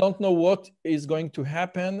don't know what is going to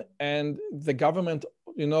happen, and the government,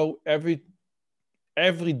 you know, every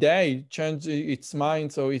day changes its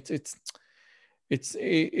mind, so it's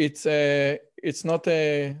not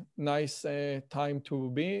a nice time to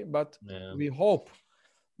be, but yeah. We hope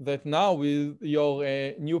that now with your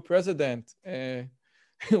new president, everything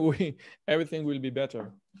will be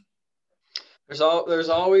better. There's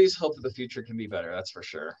always hope that the future can be better. That's for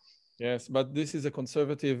sure. Yes, but this is a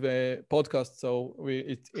conservative podcast, so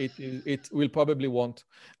it will probably won't.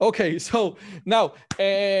 Okay, so now,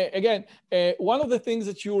 again, one of the things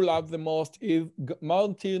that you love the most is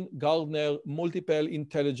Martin Gardner multiple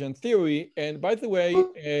intelligence theory. And by the way,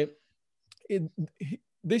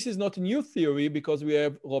 this is not a new theory because we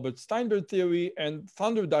have Robert Steinberg theory and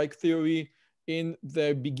Thorndike theory in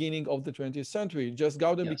the beginning of the 20th century. Just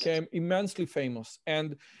Gardner became immensely famous.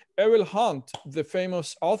 And Errol Hunt, the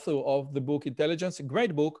famous author of the book Intelligence, a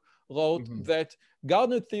great book, wrote that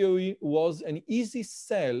Gardner theory was an easy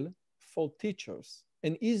sell for teachers,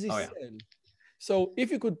 an easy sell. So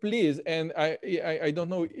if you could please, and I don't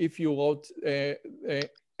know if you wrote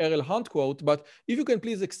Errol Hunt quote, but if you can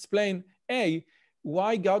please explain, A,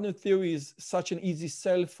 why Gardner theory is such an easy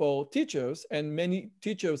sell for teachers, and many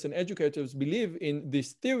teachers and educators believe in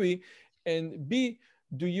this theory, and B,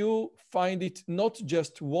 do you find it not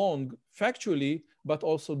just wrong factually, but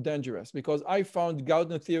also dangerous? Because I found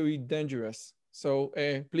Gardner theory dangerous. So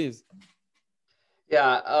please.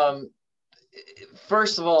 Yeah.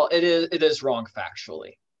 First of all, it is wrong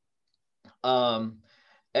factually.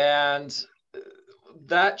 And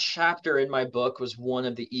that chapter in my book was one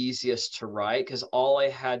of the easiest to write because all I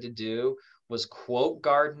had to do was quote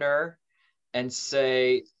Gardner and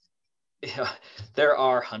say, there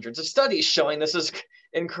are hundreds of studies showing this is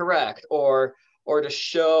incorrect, or to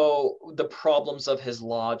show the problems of his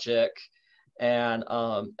logic and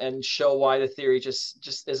show why the theory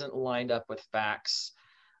just isn't lined up with facts.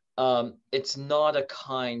 It's not a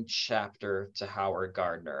kind chapter to Howard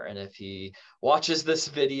Gardner. And if he watches this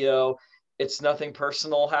video, it's nothing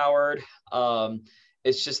personal, Howard.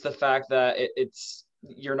 It's just the fact that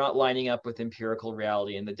you're not lining up with empirical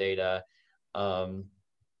reality in the data. I'm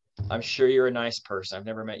sure you're a nice person. I've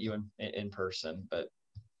never met you in person, but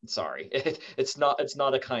sorry, it's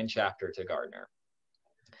not a kind chapter to Gardner.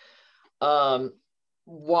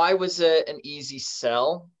 Why was it an easy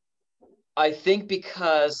sell? I think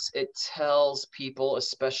because it tells people,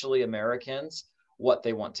 especially Americans, what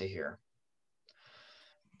they want to hear.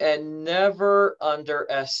 and never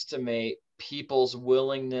underestimate people's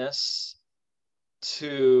willingness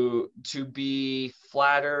to be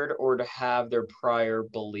flattered or to have their prior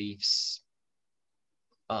beliefs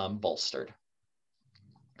bolstered.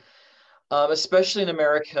 Especially in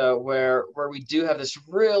America, where we do have this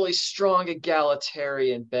really strong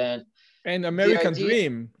egalitarian bent. And American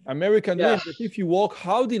dream, that if you work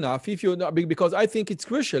hard enough, because I think it's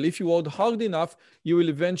crucial, if you work hard enough, you will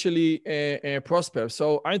eventually prosper.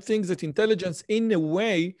 So I think that intelligence, in a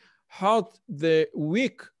way, hurt the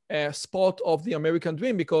weak spot of the American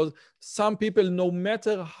dream, because some people, no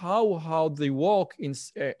matter how hard they work, in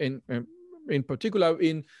particular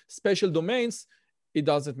in special domains, it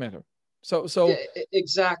doesn't matter. So yeah,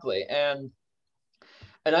 exactly, and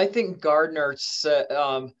I think Gardner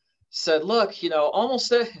said, look, you know,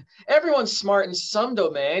 almost everyone's smart in some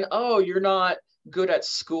domain. Oh, you're not good at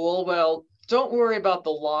school. Well, don't worry about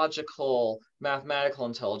the logical, mathematical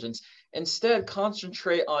intelligence. Instead,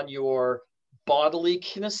 concentrate on your bodily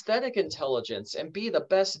kinesthetic intelligence and be the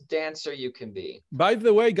best dancer you can be. By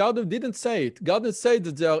the way, Gardner didn't say it. Gardner said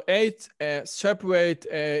that there are 8 separate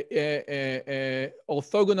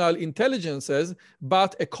orthogonal intelligences,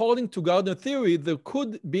 but according to Gardner theory, there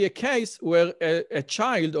could be a case where a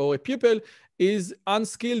child or a pupil is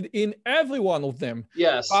unskilled in every one of them.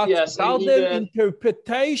 Yes, but yes. Gardner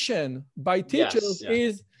interpretation by teachers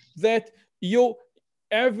is that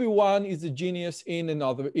everyone is a genius in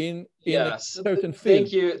another, in a certain field.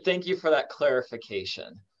 Thank you for that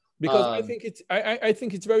clarification. Because I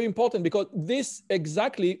think it's very important, because this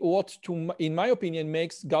exactly what, in my opinion,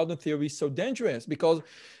 makes Gardner theory so dangerous. Because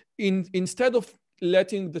instead of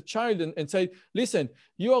letting the child and say, listen,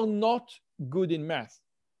 you are not good in math,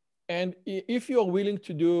 and if you are willing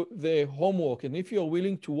to do the homework and if you are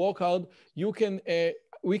willing to work hard,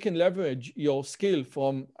 we can leverage your skill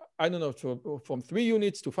from, I don't know, from 3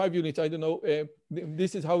 units to 5 units. I don't know.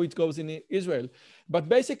 This is how it goes in Israel. But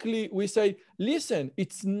basically, we say, listen,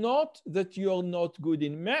 it's not that you're not good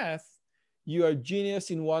in math. You are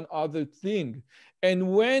genius in one other thing.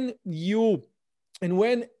 And when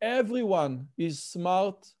everyone is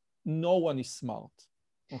smart, no one is smart.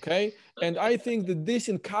 Okay? And I think that this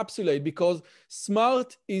encapsulates, because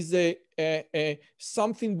smart is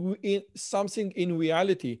something in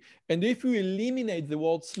reality. And if we eliminate the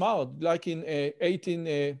word smart, like in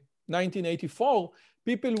 1984,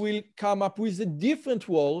 people will come up with a different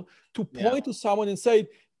word to point to someone and say,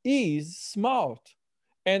 is smart.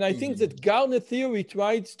 And I think that Gardner theory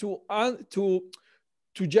tries to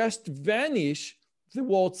just vanish the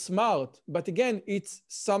word smart, but again, it's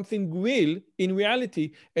something real in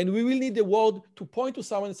reality, and we will need a word to point to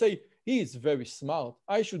someone and say, he is very smart.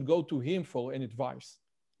 I should go to him for an advice.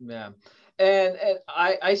 Yeah, and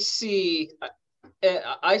I see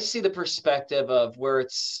the perspective of where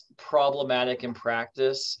it's problematic in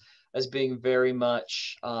practice as being very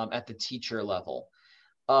much at the teacher level.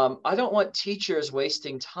 I don't want teachers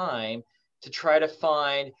wasting time to try to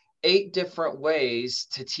find 8 different ways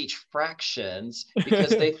to teach fractions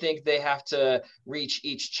because they think they have to reach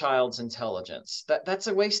each child's intelligence. That's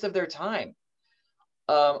a waste of their time.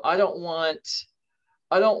 I don't want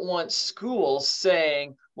schools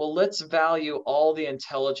saying, well, let's value all the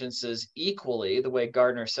intelligences equally, the way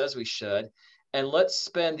Gardner says we should, and let's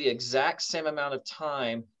spend the exact same amount of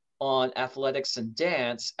time on athletics and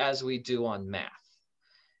dance as we do on math.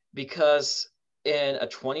 Because in a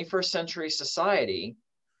 21st century society,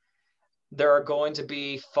 there are going to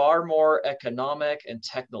be far more economic and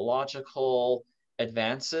technological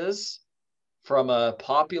advances from a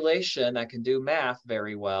population that can do math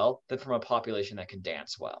very well than from a population that can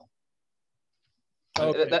dance well.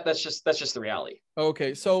 Okay. That's just the reality.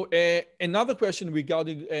 Okay, so another question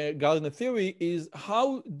regarding Gardner theory is,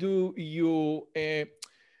 how do you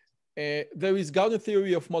there is Gardner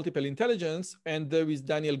theory of multiple intelligence, and there is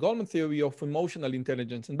Daniel Goleman theory of emotional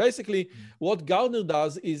intelligence. And basically, what Gardner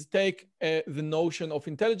does is take the notion of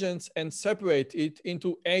intelligence and separate it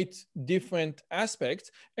into 8 different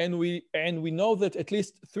aspects. And we know that at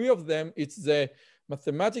least 3 of them, it's the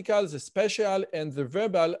mathematical, the spatial, and the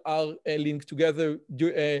verbal, are linked together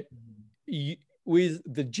with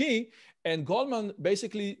the G. And Goleman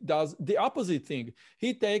basically does the opposite thing.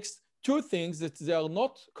 He takes 2 things that they are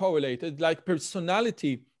not correlated, like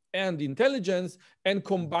personality and intelligence, and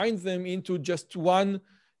combine them into just one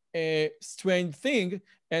strange thing.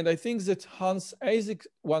 And I think that Hans Eyck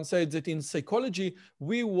once said that in psychology,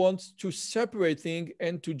 we want to separate things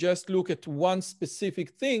and to just look at one specific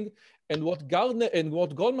thing. And what Gardner and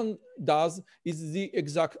what Goleman does is the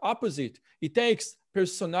exact opposite. He takes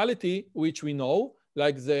personality, which we know,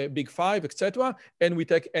 like the big five, etc. And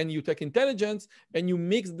you take intelligence and you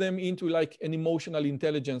mix them into like an emotional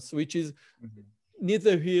intelligence, which is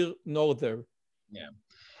neither here nor there. Yeah.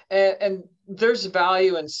 And there's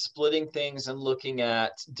value in splitting things and looking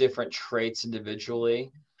at different traits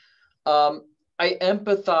individually. I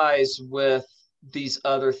empathize with these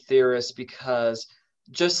other theorists because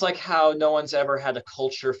just like how no one's ever had a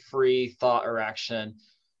culture-free thought or action,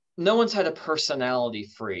 no one's had a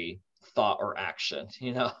personality-free thought or action.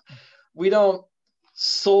 You know, we don't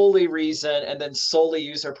solely reason and then solely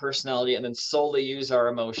use our personality and then solely use our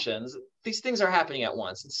emotions. These things are happening at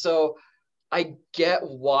once. And so I get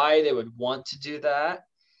why they would want to do that,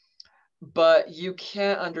 but you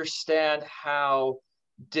can't understand how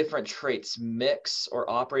different traits mix or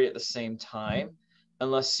operate at the same time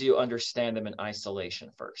unless you understand them in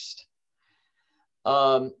isolation first.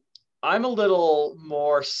 I'm a little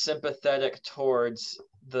more sympathetic towards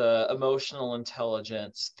the emotional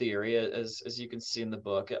intelligence theory, as you can see in the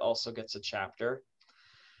book. It also gets a chapter.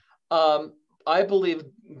 I believe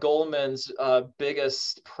Goleman's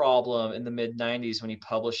biggest problem in the mid-90s when he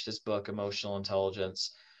published his book, Emotional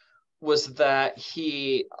Intelligence, was that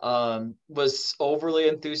he was overly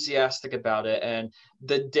enthusiastic about it and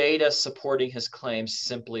the data supporting his claims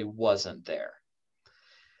simply wasn't there.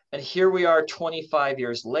 And here we are 25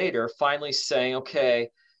 years later, finally saying, okay,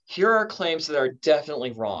 here are claims that are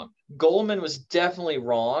definitely wrong. Goleman was definitely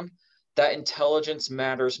wrong that intelligence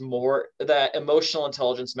matters more, that emotional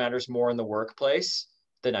intelligence matters more in the workplace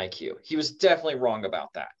than IQ. He was definitely wrong about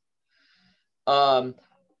that.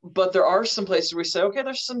 But there are some places where we say, okay,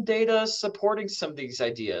 there's some data supporting some of these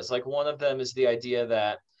ideas. Like one of them is the idea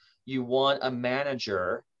that you want a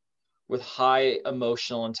manager with high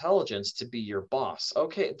emotional intelligence to be your boss.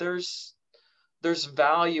 Okay, there's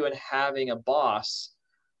value in having a boss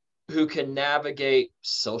who can navigate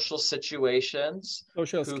social situations,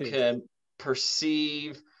 social who skills. Can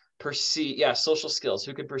perceive, social skills,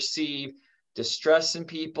 who can perceive distress in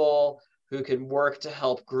people, who can work to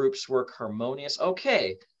help groups work harmonious.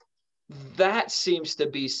 Okay, that seems to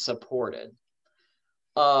be supported.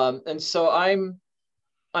 And so I'm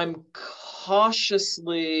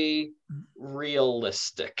cautiously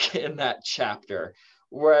realistic in that chapter.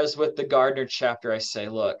 Whereas with the Gardner chapter, I say,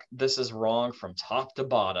 look, this is wrong from top to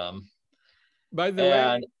bottom. By the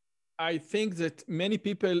way, I think that many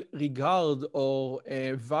people regard or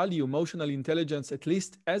value emotional intelligence, at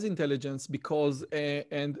least as intelligence, because,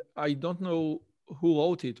 and I don't know who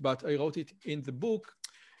wrote it, but I wrote it in the book,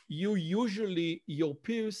 your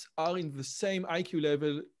peers are in the same IQ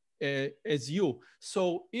level as you.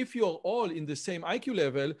 So if you're all in the same IQ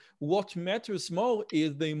level, what matters more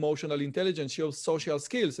is the emotional intelligence, your social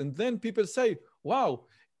skills. And then people say, wow,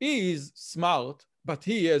 he is smart, but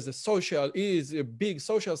he is a big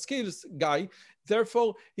social skills guy.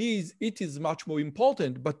 Therefore, it is much more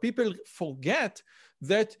important. But people forget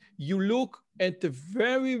that you look at a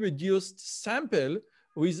very reduced sample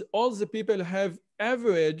with all the people have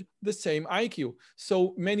average the same IQ.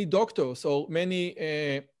 So many doctors or many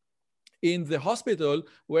in the hospital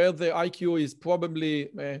where the IQ is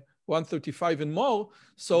probably 135 and more.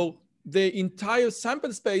 So the entire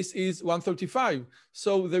sample space is 135.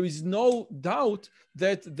 So there is no doubt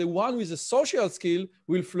that the one with a social skill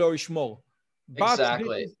will flourish more. But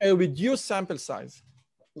exactly. This is a reduced sample size.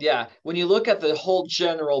 Yeah, when you look at the whole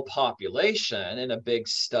general population in a big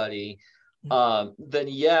study, then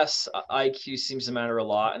yes, IQ seems to matter a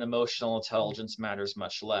lot and emotional intelligence matters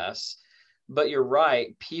much less. But you're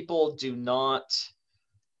right, people do not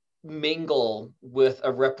mingle with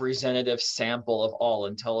a representative sample of all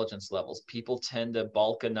intelligence levels. People tend to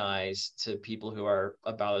balkanize to people who are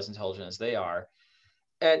about as intelligent as they are.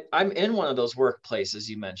 And I'm in one of those workplaces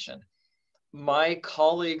you mentioned. My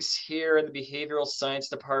colleagues here in the behavioral science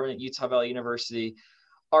department at Utah Valley University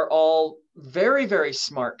are all very, very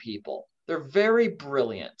smart people. They're very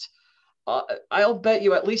brilliant. I'll bet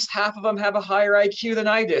you at least half of them have a higher IQ than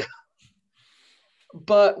I do.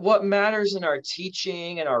 But what matters in our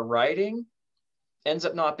teaching and our writing ends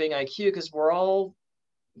up not being IQ because we're all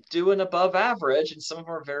doing above average and some of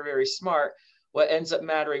them are very, very smart. What ends up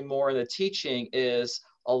mattering more in the teaching is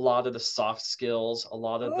a lot of the soft skills, a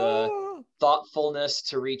lot of the thoughtfulness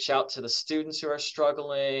to reach out to the students who are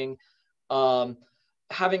struggling,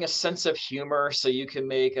 having a sense of humor so you can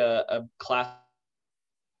make a class.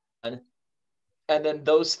 And then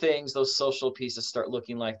those things, those social pieces start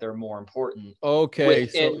looking like they're more important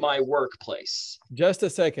within my workplace. Just a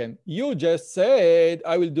second. You just said,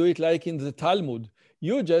 I will do it like in the Talmud.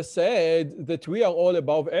 you just said that we are all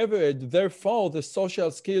above average, therefore the social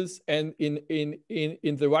skills and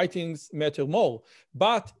in the writings matter more.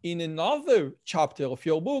 But in another chapter of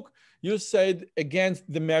your book, you said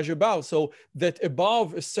against the measure bar, so that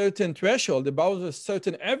above a certain threshold, above a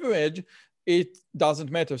certain average, it doesn't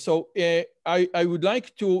matter. So I would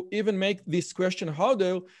like to even make this question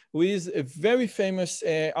harder with a very famous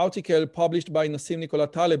article published by Nassim Nicolas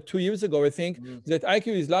Taleb 2 years ago, I think, that IQ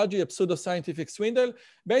is largely a pseudo-scientific swindle.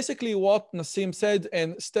 Basically what Nassim said,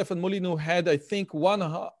 and Stefan Molyneux had, I think, 1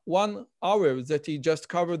 hour that he just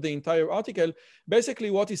covered the entire article. Basically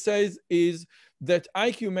what he says is that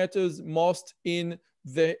IQ matters most in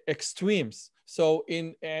the extremes. So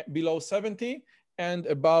in below 70 and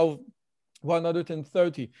above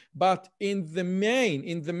 130, but in the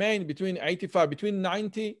main between 85, between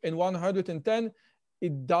 90 and 110,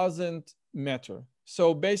 it doesn't matter.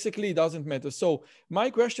 So basically it doesn't matter. So my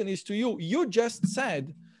question is to you, you just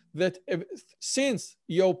said that since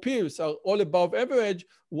your peers are all above average,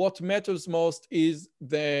 what matters most is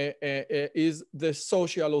the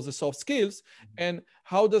social or the soft skills. And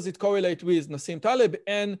how does it correlate with Nassim Taleb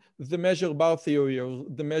and the measure bar theory or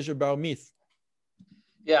the measure bar myth?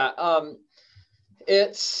 Yeah,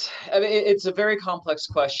 it's a very complex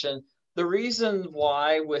question. The reason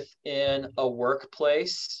why within a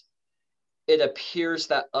workplace, it appears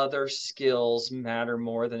that other skills matter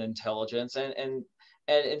more than intelligence, and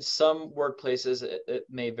in some workplaces, it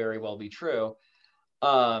may very well be true,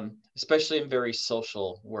 especially in very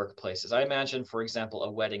social workplaces. I imagine, for example,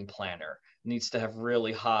 a wedding planner needs to have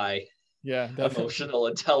really high emotional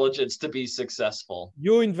intelligence to be successful.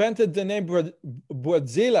 You invented the name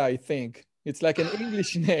Bradzilla, I think. It's like an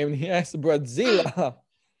English name. Yes, Bradzilla.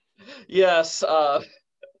 Yes.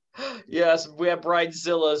 Yes, we have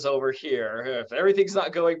bridezillas over here. If everything's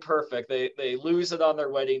not going perfect, they lose it on their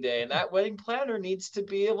wedding day. And that wedding planner needs to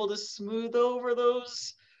be able to smooth over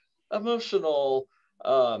those emotional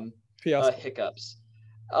hiccups.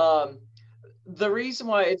 The reason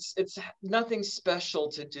why it's nothing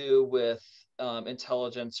special to do with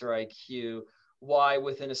intelligence or IQ, why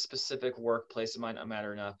within a specific workplace it might not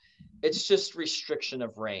matter enough. It's just restriction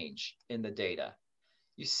of range in the data.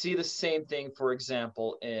 You see the same thing, for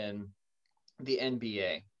example, in the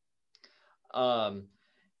NBA.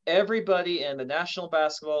 Everybody in the National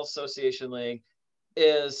Basketball Association League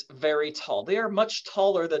is very tall. They are much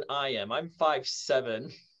taller than I am. I'm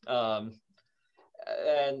 5'7",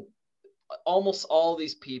 and almost all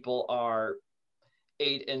these people are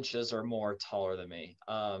 8 inches or more taller than me.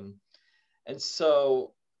 And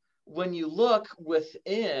so when you look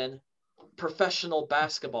within professional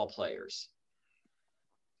basketball players,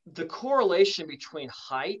 the correlation between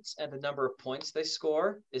height and the number of points they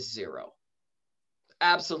score is 0.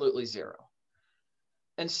 Absolutely 0.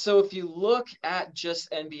 And so if you look at just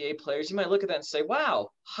NBA players, you might look at that and say, wow,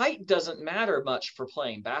 height doesn't matter much for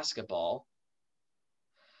playing basketball.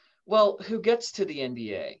 Well, who gets to the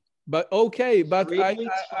NBA? But okay, but I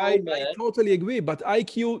totally agree. But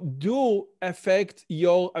IQ do affect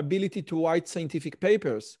your ability to write scientific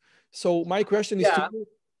papers. So my question is to you,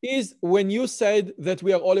 is when you said that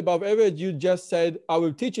we are all above average, you just said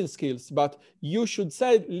our teaching skills, but you should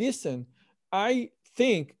say, listen, I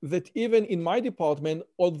think that even in my department,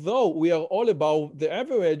 although we are all above the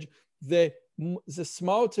average, the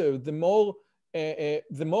smarter, the more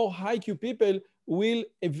high IQ people will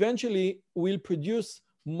eventually produce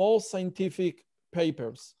more scientific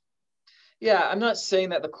papers. Yeah, I'm not saying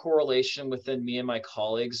that the correlation within me and my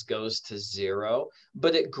colleagues goes to 0,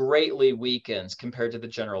 but it greatly weakens compared to the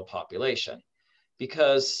general population,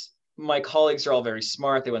 because my colleagues are all very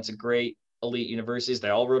smart. They went to great elite universities. They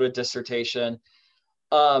all wrote a dissertation.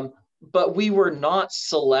 But we were not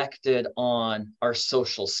selected on our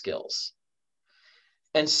social skills.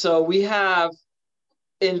 And so we have,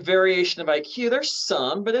 in variation of IQ, there's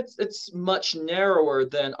some, but it's much narrower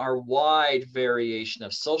than our wide variation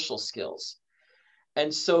of social skills.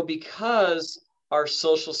 And so because our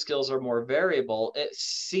social skills are more variable, it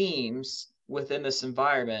seems within this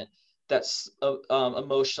environment that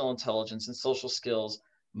emotional intelligence and social skills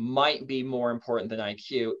might be more important than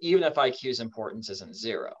IQ, even if IQ's importance isn't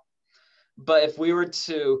 0. But if we were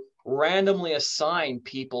to randomly assign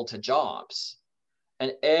people to jobs,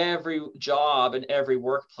 and every job and every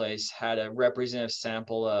workplace had a representative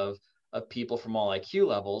sample of people from all IQ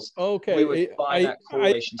levels, we would find that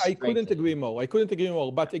correlation I couldn't agree more. I couldn't agree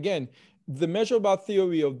more. But again, the measure bar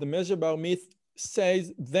theory of the measure bar myth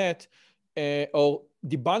says that, or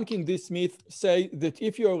debunking this myth, say that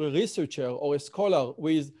if you're a researcher or a scholar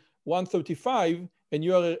with 135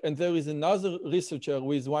 and there is another researcher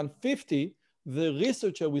with 150, the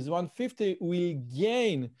researcher with 150 will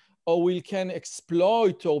gain or can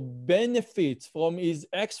exploit or benefit from his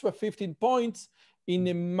extra 15 points in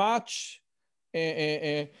a much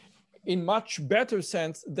better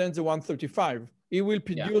sense than the 135. It will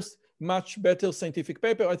produce much better scientific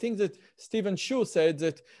paper. I think that Stephen Shu said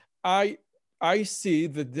that I see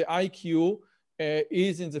that the IQ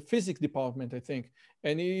is in the physics department, I think.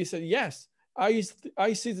 And he said, yes, I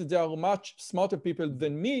see that there are much smarter people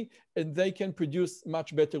than me, and they can produce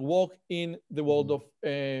much better work in the world of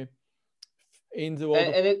it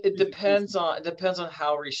depends on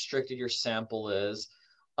how restricted your sample is.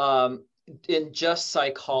 In just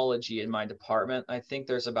psychology in my department, I think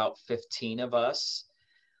there's about 15 of us.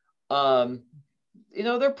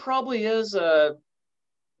 There probably is a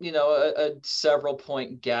several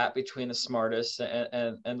point gap between the smartest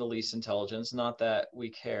and the least intelligent. Not that we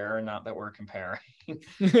care, not that we're comparing.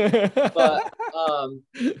 But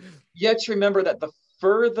you have to remember that the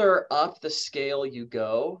further up the scale you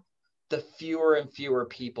go, the fewer and fewer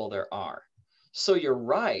people there are. So you're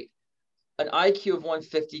right. An IQ of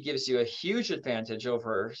 150 gives you a huge advantage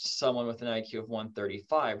over someone with an IQ of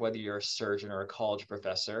 135, whether you're a surgeon or a college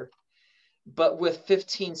professor. But with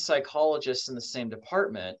 15 psychologists in the same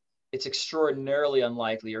department, it's extraordinarily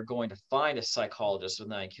unlikely you're going to find a psychologist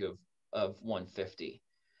with an IQ of 150.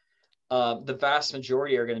 The vast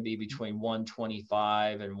majority are going to be between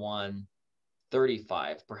 125 and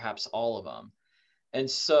 135, perhaps all of them. And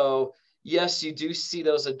so, yes, you do see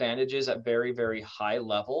those advantages at very, very high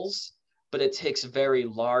levels, but it takes very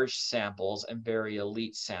large samples and very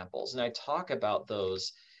elite samples. And I talk about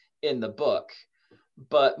those in the book.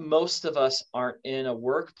 But most of us aren't in a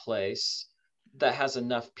workplace that has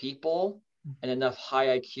enough people and enough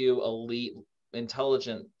high IQ, elite,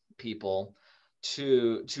 intelligent people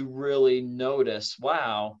to really notice,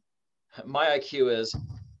 wow, my IQ is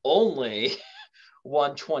only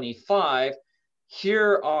 125.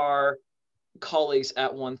 Here are colleagues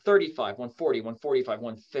at 135, 140, 145,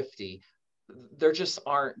 150. There just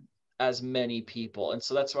aren't as many people. And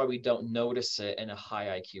so that's why we don't notice it in a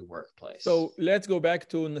high IQ workplace. So let's go back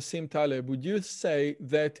to Nassim Taleb. Would you say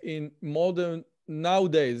that in modern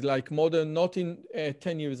nowadays, like modern, not in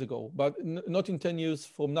 10 years ago, but not in 10 years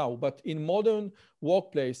from now, but in modern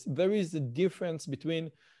workplace, there is a difference between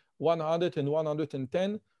 100 and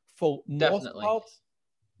 110 for most parts?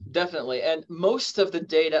 Definitely. And most of the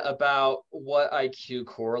data about what IQ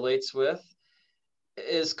correlates with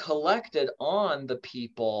is collected on the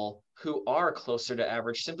people who are closer to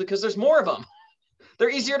average simply because there's more of them. They're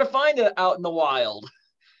easier to find out in the wild.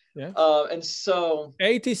 Yeah. And so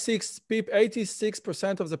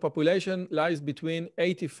 86% of the population lies between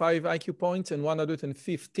 85 IQ points and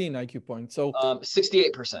 115 IQ points. So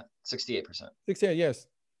 68%. 68, yes.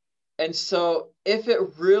 And so if it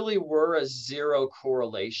really were a zero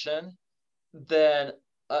correlation, then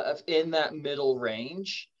in that middle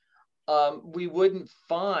range, we wouldn't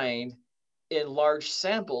find in large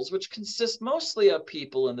samples, which consist mostly of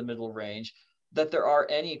people in the middle range, that there are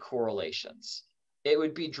any correlations. It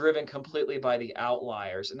would be driven completely by the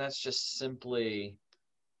outliers, and that's just simply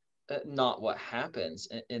not what happens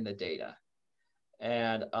in the data.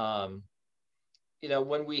 And,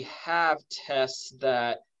 when we have tests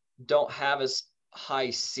that don't have as high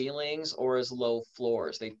ceilings or as low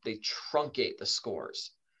floors, they truncate the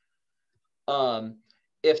scores.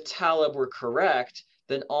 If Taleb were correct,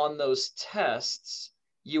 then on those tests,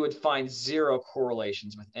 you would find zero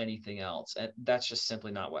correlations with anything else. And that's just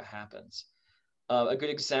simply not what happens. A good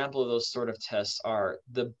example of those sort of tests are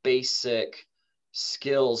the basic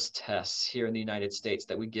skills tests here in the United States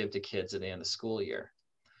that we give to kids at the end of the school year.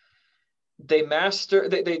 They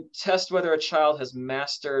test whether a child has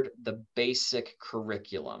mastered the basic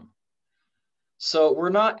curriculum. So we're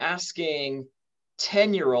not asking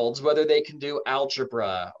 10-year-olds whether they can do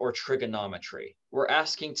algebra or trigonometry. We're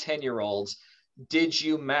asking 10-year-olds, did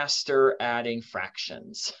you master adding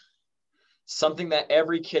fractions? Something that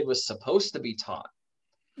every kid was supposed to be taught.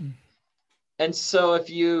 And so if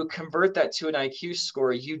you convert that to an IQ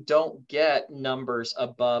score, you don't get numbers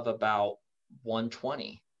above about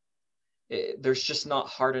 120. There's just not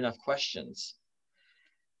hard enough questions.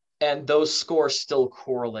 And those scores still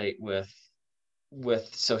correlate with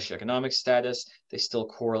socioeconomic status. They still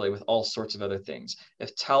correlate with all sorts of other things.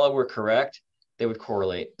 If Taleb were correct, they would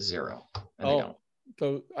correlate zero. And they don't.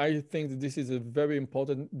 So I think that this is a very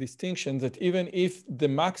important distinction, that even if the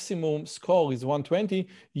maximum score is 120,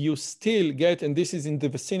 you still get, and this is in the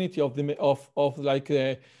vicinity of like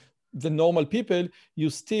the normal people, you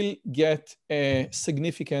still get a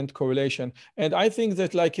significant correlation. And I think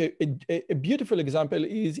that like a beautiful example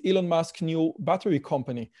is Elon Musk's new battery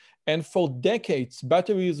company. And for decades,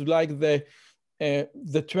 batteries like the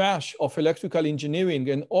trash of electrical engineering,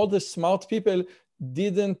 and all the smart people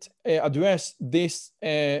didn't address this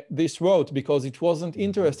road because it wasn't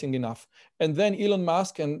interesting enough. And then Elon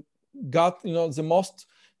Musk got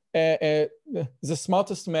the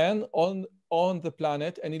smartest man on the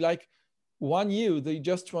planet, and in like 1 year they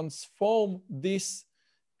just transform this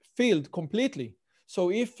field completely.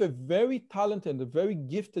 So if a very talented, a very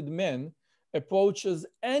gifted man approaches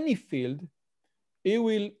any field, he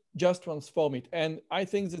will just transform it. And I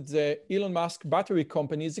think that the Elon Musk battery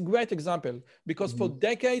company is a great example, because for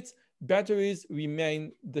decades batteries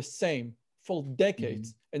remain the same for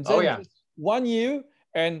decades. And then 1 year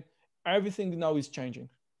and everything now is changing.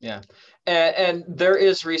 Yeah, and there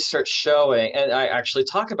is research showing, and I actually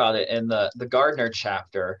talk about it in the Gardner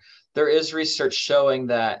chapter, there is research showing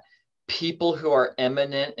that people who are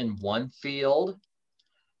eminent in one field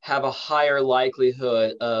have a higher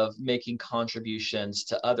likelihood of making contributions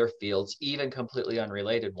to other fields, even completely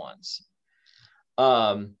unrelated ones.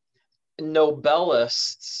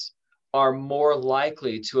 Nobelists are more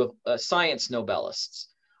likely to have, science Nobelists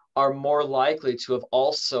are more likely to have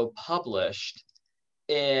also published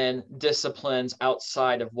in disciplines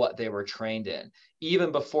outside of what they were trained in,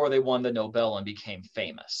 even before they won the Nobel and became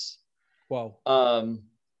famous. Wow.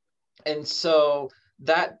 And so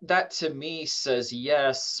that to me says,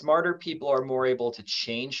 yes, smarter people are more able to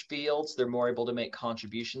change fields. They're more able to make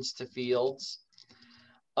contributions to fields.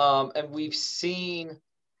 And we've seen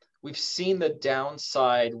the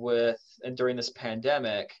downside and during this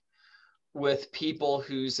pandemic, with people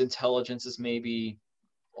whose intelligence is maybe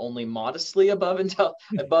only modestly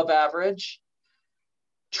above average,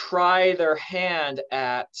 try their hand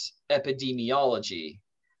at epidemiology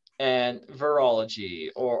and virology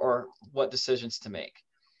or what decisions to make.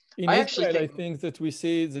 I think that we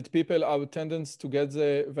see that people, our tendency to get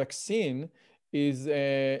the vaccine is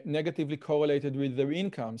negatively correlated with their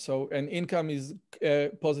income. So, and income is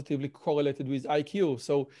positively correlated with IQ.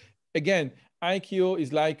 So again, IQ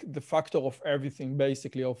is like the factor of everything,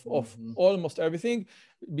 basically, of almost everything,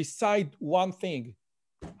 beside one thing,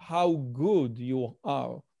 how good you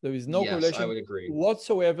are. There is no correlation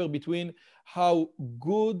whatsoever between how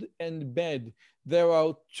good and bad. There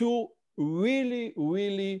are two really,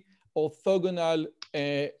 really orthogonal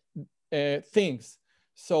things.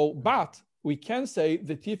 So, but we can say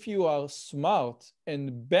that if you are smart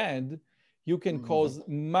and bad, you can cause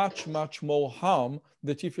much, much more harm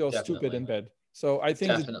than if you're stupid and bad. So I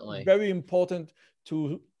think it's very important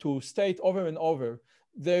to state over and over,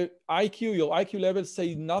 your IQ levels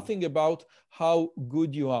say nothing about how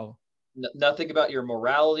good you are. Nothing about your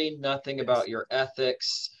morality, nothing about your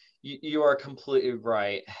ethics. You are completely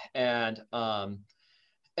right. And I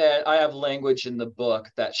have language in the book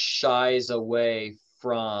that shies away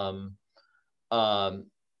from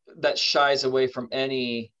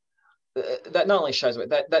any, that not only shies away,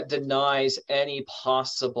 that denies any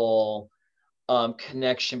possible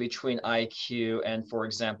connection between IQ and, for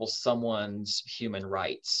example, someone's human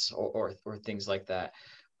rights or things like that.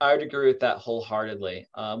 I would agree with that wholeheartedly.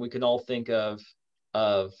 We can all think of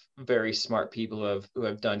very smart people who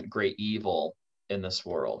have done great evil in this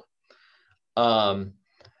world. And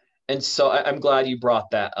so I'm glad you brought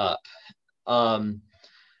that up.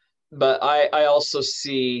 But I also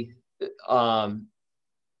see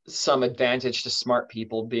some advantage to smart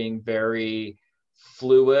people being very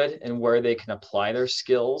fluid in where they can apply their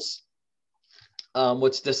skills.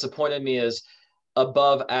 What's disappointed me is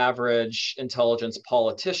above average intelligence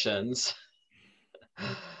politicians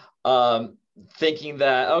thinking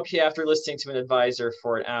that, okay, after listening to an advisor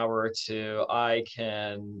for an hour or two, I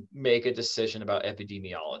can make a decision about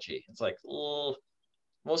epidemiology. It's like,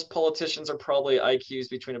 most politicians are probably IQs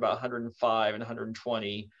between about 105 and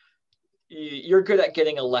 120. You're good at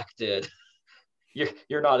getting elected.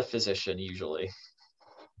 You're not a physician usually.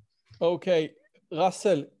 Okay,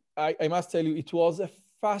 Russell, I must tell you, it was a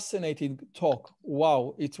fascinating talk.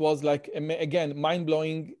 Wow, it was like, again,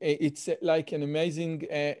 mind-blowing. It's like an amazing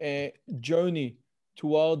journey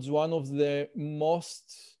towards one of the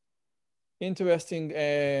most interesting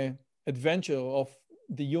adventure of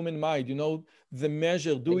the human mind. You know, the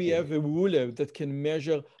measure, do we have a ruler that can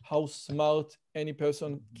measure how smart any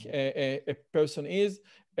person, a person is?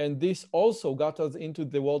 And this also got us into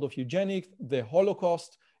the world of eugenics, the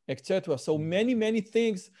Holocaust, etc. So many, many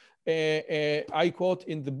things I quote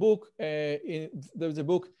in the book. There's a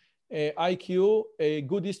book, IQ, A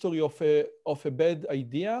Good History of a Bad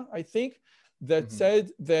Idea, I think. that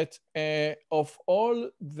said that of all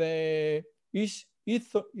the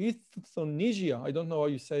euthanasia, I don't know how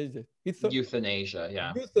you say it. Euthanasia,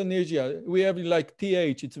 yeah. Euthanasia, we have like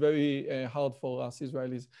TH, it's very hard for us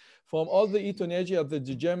Israelis. From all the euthanasia that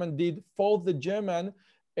the German did, for the German,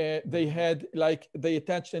 they had like, they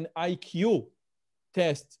attached an IQ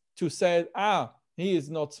test to say, he is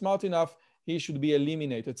not smart enough, he should be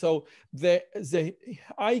eliminated. So the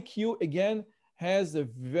IQ, again, has a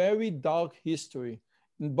very dark history,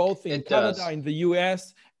 both in Canada, in the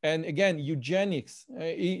US, and again, eugenics.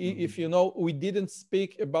 If you know, we didn't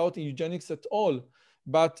speak about eugenics at all,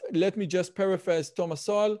 but let me just paraphrase Thomas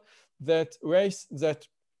Sowell, that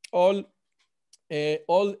all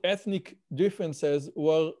ethnic differences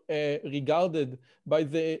were regarded by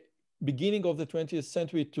the beginning of the 20th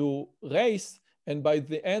century to race, and by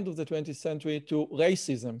the end of the 20th century to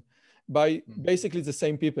racism, by basically the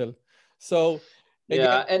same people. So again,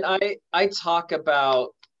 yeah, and I talk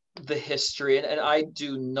about the history, and I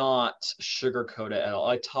do not sugarcoat it at all.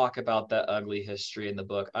 I talk about that ugly history in the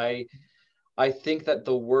book. I think that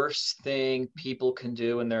the worst thing people can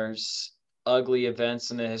do when there's ugly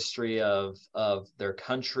events in the history of their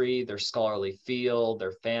country, their scholarly field,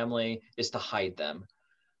 their family, is to hide them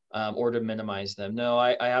or to minimize them. No,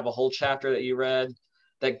 I have a whole chapter that you read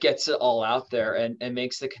that gets it all out there and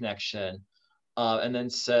makes the connection. And then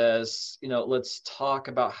says, let's talk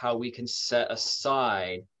about how we can set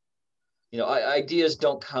aside, ideas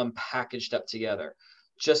don't come packaged up together.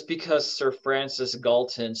 Just because Sir Francis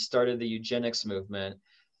Galton started the eugenics movement,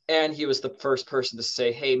 and he was the first person to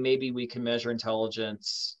say, hey, maybe we can measure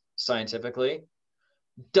intelligence scientifically,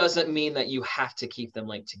 doesn't mean that you have to keep them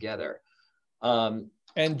linked together.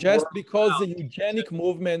 And just because the eugenic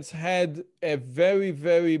movements had a very,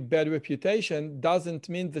 very bad reputation doesn't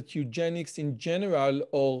mean that eugenics in general,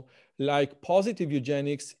 or like positive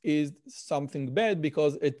eugenics, is something bad,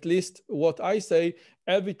 because at least what I say,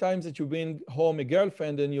 every time that you bring home a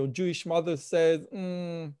girlfriend and your Jewish mother says,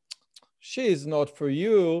 she is not for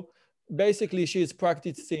you, basically she is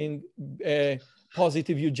practicing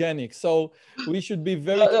positive eugenics. So we should be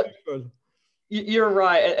very careful. You're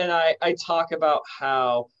right, and I talk about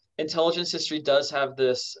how intelligence history does have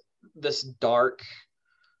this dark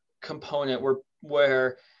component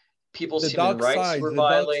where people's human rights were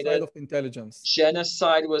violated, the dark side of intelligence.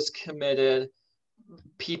 Genocide was committed,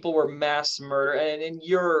 people were mass murdered, and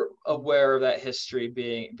you're aware of that history,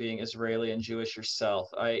 being Israeli and Jewish yourself.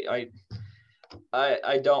 I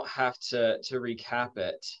don't have to recap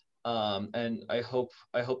it, and I hope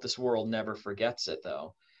this world never forgets it,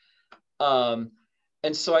 though.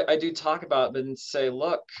 And so I do talk about it and say,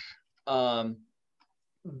 look,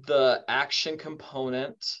 the action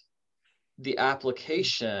component, the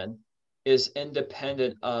application is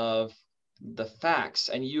independent of the facts,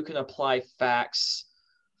 and you can apply facts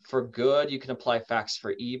for good, you can apply facts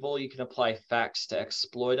for evil, you can apply facts to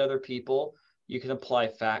exploit other people, you can apply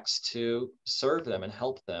facts to serve them and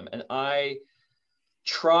help them. And I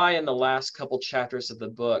try in the last couple chapters of the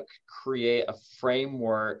book create a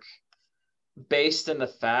framework based in the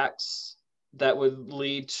facts that would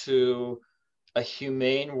lead to a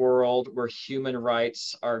humane world where human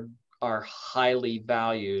rights are highly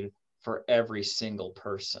valued for every single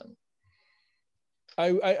person.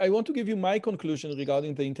 I want to give you my conclusion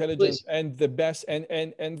regarding the intelligence. Please. And the best and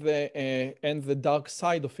the dark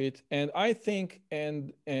side of it. And I think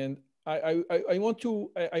and I want to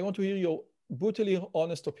hear your brutally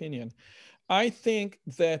honest opinion. I think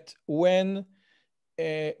that when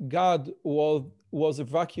God was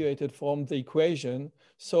evacuated from the equation,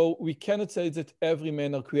 so we cannot say that every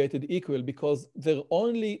man are created equal, because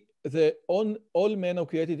all men are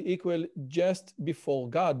created equal just before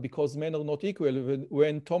God, because men are not equal.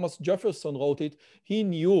 When Thomas Jefferson wrote it, he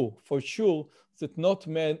knew for sure that not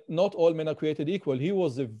all men are created equal. He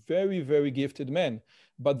was a very, very gifted man.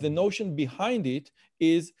 But the notion behind it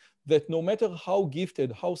is that no matter how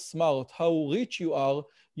gifted, how smart, how rich you are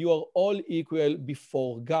all equal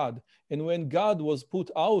before God. And when God was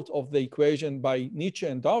put out of the equation by Nietzsche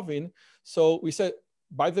and Darwin, so we said,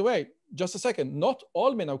 by the way, just a second, not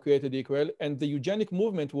all men are created equal. And the eugenic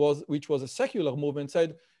movement which was a secular movement,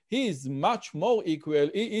 said he is much more equal,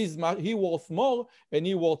 he worth more and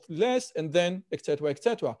he worth less, and then etc.,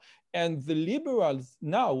 etc. And the liberals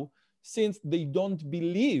now, since they don't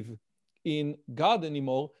believe in God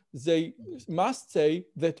anymore, they must say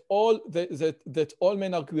that all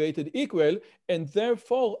men are created equal, and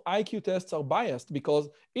therefore IQ tests are biased, because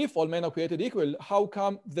if all men are created equal, how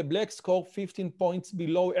come the black score 15 points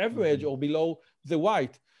below average or below the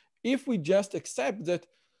white? If we just accept that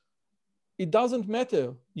it doesn't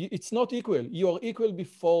matter. It's not equal. You are equal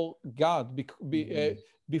before God,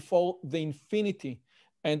 before the infinity.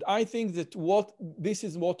 And I think that this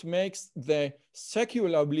is what makes the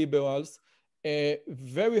secular liberals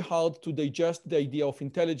very hard to digest the idea of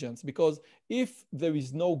intelligence, because if there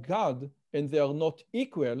is no God and they are not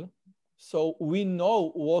equal, so we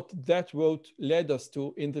know what that road led us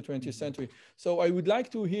to in the 20th century. So I would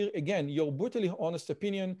like to hear again your brutally honest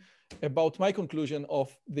opinion about my conclusion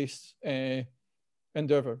of this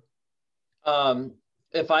endeavor.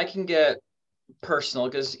 If I can get personal,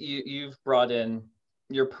 because you've brought in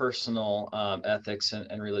your personal ethics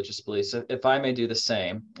and religious beliefs, if I may do the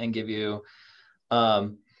same and give you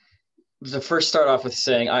the first start off with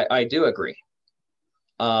saying I do agree.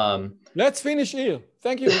 Let's finish here.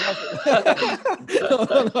 Thank you. No,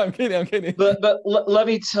 I'm kidding. But let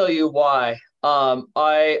me tell you why.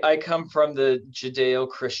 I come from the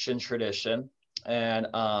Judeo-Christian tradition, and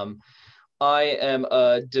I am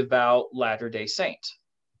a devout Latter-day Saint.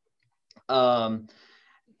 And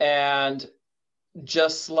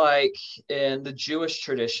just like in the Jewish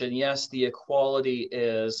tradition, yes, the equality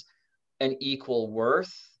is an equal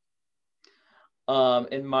worth.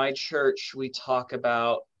 In my church, we talk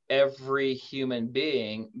about every human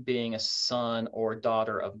being being a son or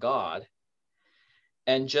daughter of God.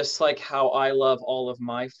 And just like how I love all of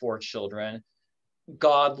my 4 children,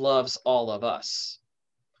 God loves all of us,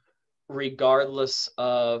 regardless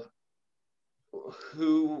of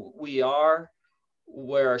who we are,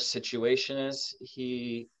 where our situation is.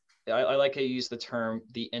 I like to use the term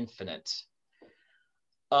the infinite.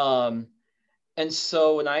 And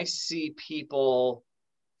so when I see people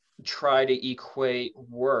try to equate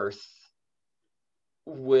worth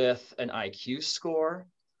with an IQ score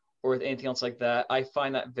or with anything else like that, I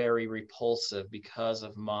find that very repulsive because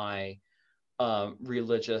of my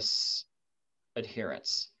religious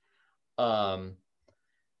adherence. And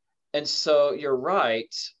so you're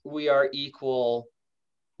right, we are equal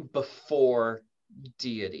before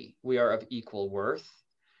deity. We are of equal worth.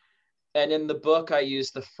 And in the book, I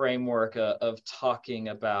use the framework of talking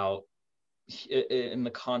about in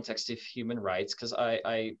the context of human rights, because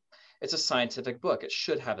it's a scientific book. It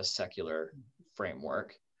should have a secular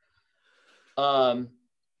framework. But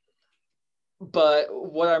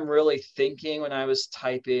what I'm really thinking when I was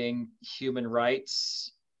typing human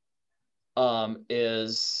rights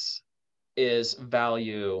is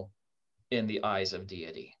value in the eyes of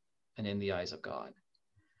deity and in the eyes of God.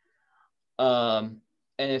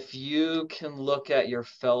 And if you can look at your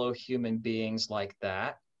fellow human beings like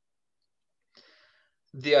that,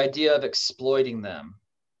 the idea of exploiting them,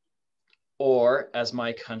 or as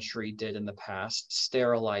my country did in the past,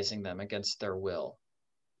 sterilizing them against their will,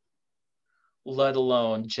 let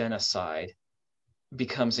alone genocide,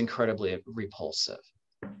 becomes incredibly repulsive.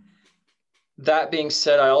 That being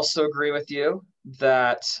said, I also agree with you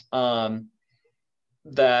that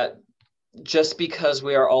that just because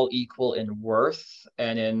we are all equal in worth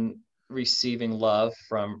and in receiving love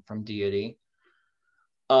from deity,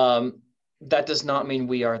 that does not mean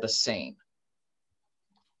we are the same.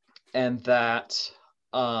 And that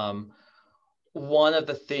one of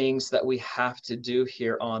the things that we have to do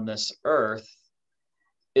here on this earth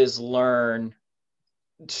is learn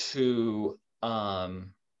to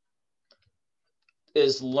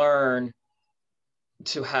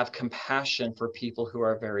have compassion for people who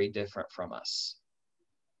are very different from us.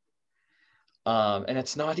 And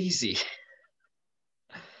it's not easy.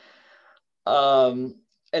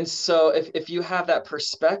 And so if you have that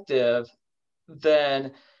perspective,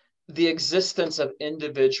 then the existence of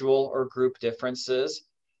individual or group differences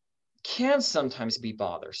can sometimes be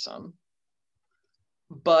bothersome,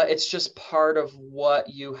 but it's just part of what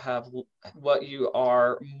you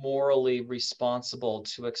are morally responsible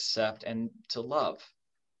to accept and to love.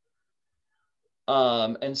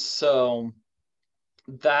 And so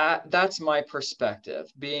that's my perspective.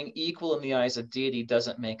 Being equal in the eyes of deity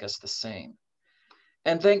doesn't make us the same.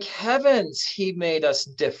 And thank heavens he made us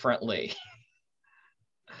differently.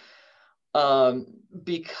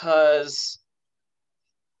 Because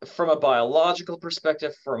from a biological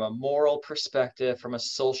perspective, from a moral perspective, from a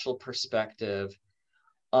social perspective,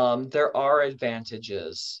 there are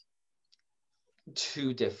advantages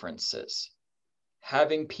to differences.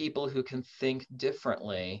 Having people who can think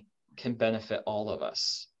differently can benefit all of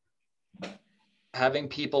us. Having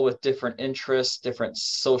people with different interests, different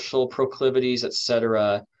social proclivities,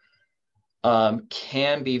 etc.,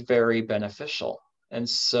 can be very beneficial. And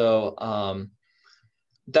so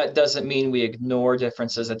that doesn't mean we ignore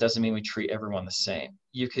differences. That doesn't mean we treat everyone the same.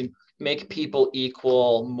 You can make people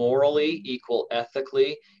equal morally, equal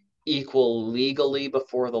ethically, equal legally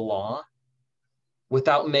before the law.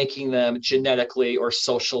 without making them genetically or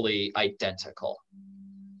socially identical.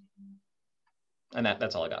 And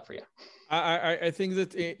that's all I got for you. I think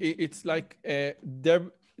that it's like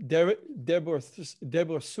Deborah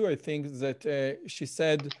Sue, I think that she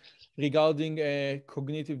said regarding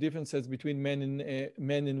cognitive differences between men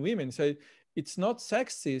and women. So it's not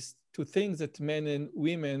sexist to think that men and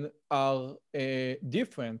women are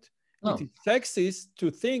different. No. It is sexist to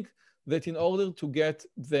think that in order to get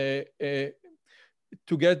the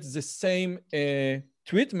same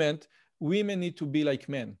treatment, women need to be like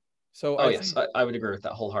men. So I would agree with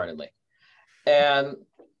that wholeheartedly. And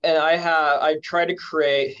I try to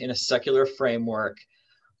create in a secular framework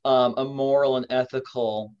a moral and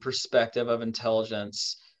ethical perspective of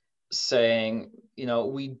intelligence, saying, you know,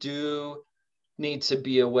 we do need to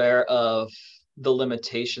be aware of the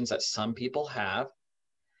limitations that some people have.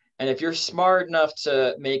 And if you're smart enough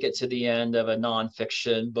to make it to the end of a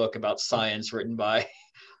nonfiction book about science written by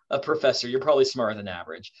a professor, you're probably smarter than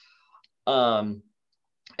average. And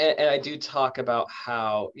I do talk about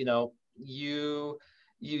how, you know, you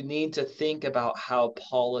need to think about how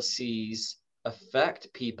policies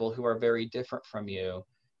affect people who are very different from you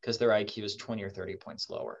because their IQ is 20 or 30 points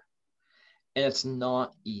lower. And it's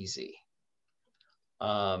not easy.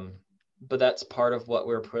 But that's part of what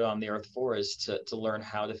we're put on the earth for, is to learn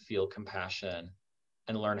how to feel compassion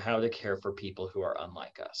and learn how to care for people who are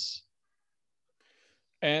unlike us.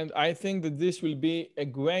 And I think that this will be a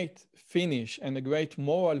great finish and a great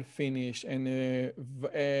moral finish. And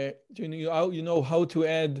you know how to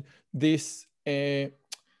add this,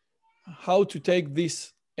 how to take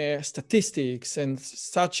this statistics and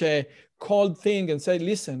such a cold thing and say,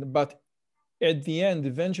 listen, but at the end,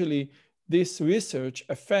 eventually, this research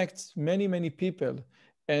affects many, many people.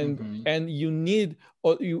 And, and you need,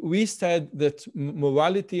 we said that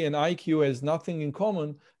morality and IQ has nothing in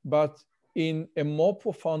common, but in a more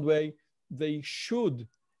profound way, they should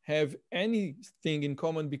have anything in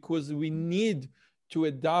common, because we need to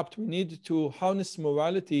adapt, we need to harness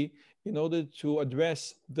morality in order to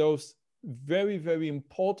address those very, very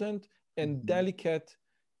important and delicate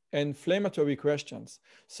and inflammatory questions.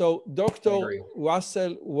 So Dr.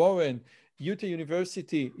 Russell Warren, Utah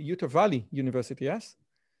Valley University, yes?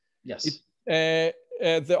 Yes.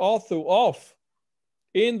 The author of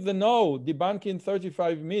In the Know, Debunking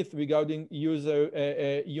 35 Myths Regarding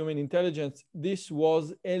Human Intelligence. This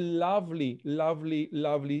was a lovely, lovely,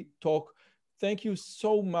 lovely talk. Thank you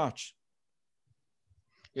so much.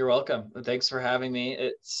 You're welcome. Thanks for having me.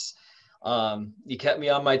 It's you kept me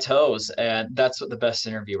on my toes, and that's what the best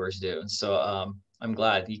interviewers do. So I'm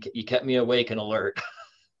glad you kept me awake and alert.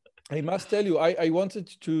 I must tell you, I wanted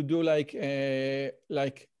to do like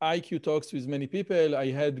IQ talks with many people.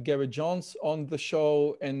 I had Garrett Jones on the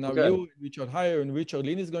show, and now you, Richard Heyer, and Richard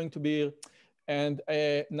Lin is going to be here. And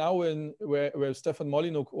now where Stefan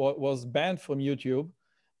Molyneux was banned from YouTube,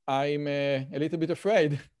 I'm a little bit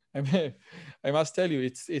afraid. I must tell you,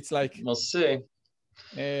 it's like, we'll see.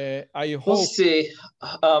 I hope. We'll see.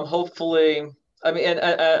 Hopefully. I mean, and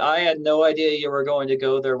I had no idea you were going to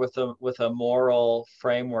go there with a moral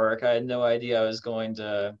framework. I had no idea I was going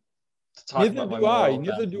to talk about my moral.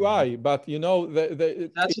 Neither do I. But you know, that's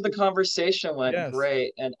where the conversation went. Yes.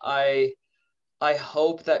 Great, and I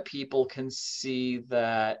hope that people can see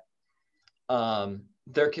that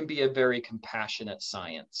there can be a very compassionate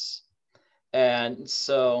science, and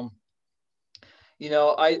so, you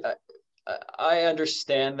know, I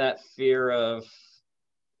understand that fear of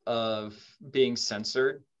being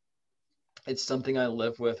censored. It's something I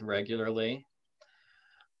live with regularly.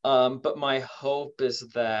 But my hope is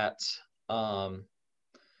that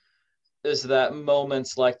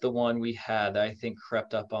moments like the one we had, I think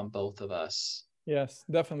crept up on both of us. Yes,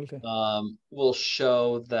 definitely. Will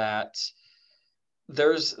show that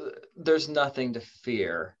there's nothing to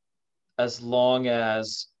fear as long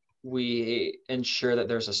as we ensure that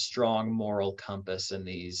there's a strong moral compass in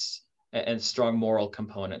these and strong moral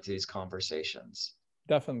component to these conversations.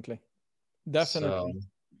 Definitely. So,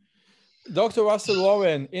 Dr. Russell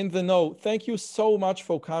Warren, In the Know, thank you so much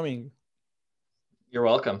for coming. You're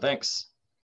welcome. Thanks.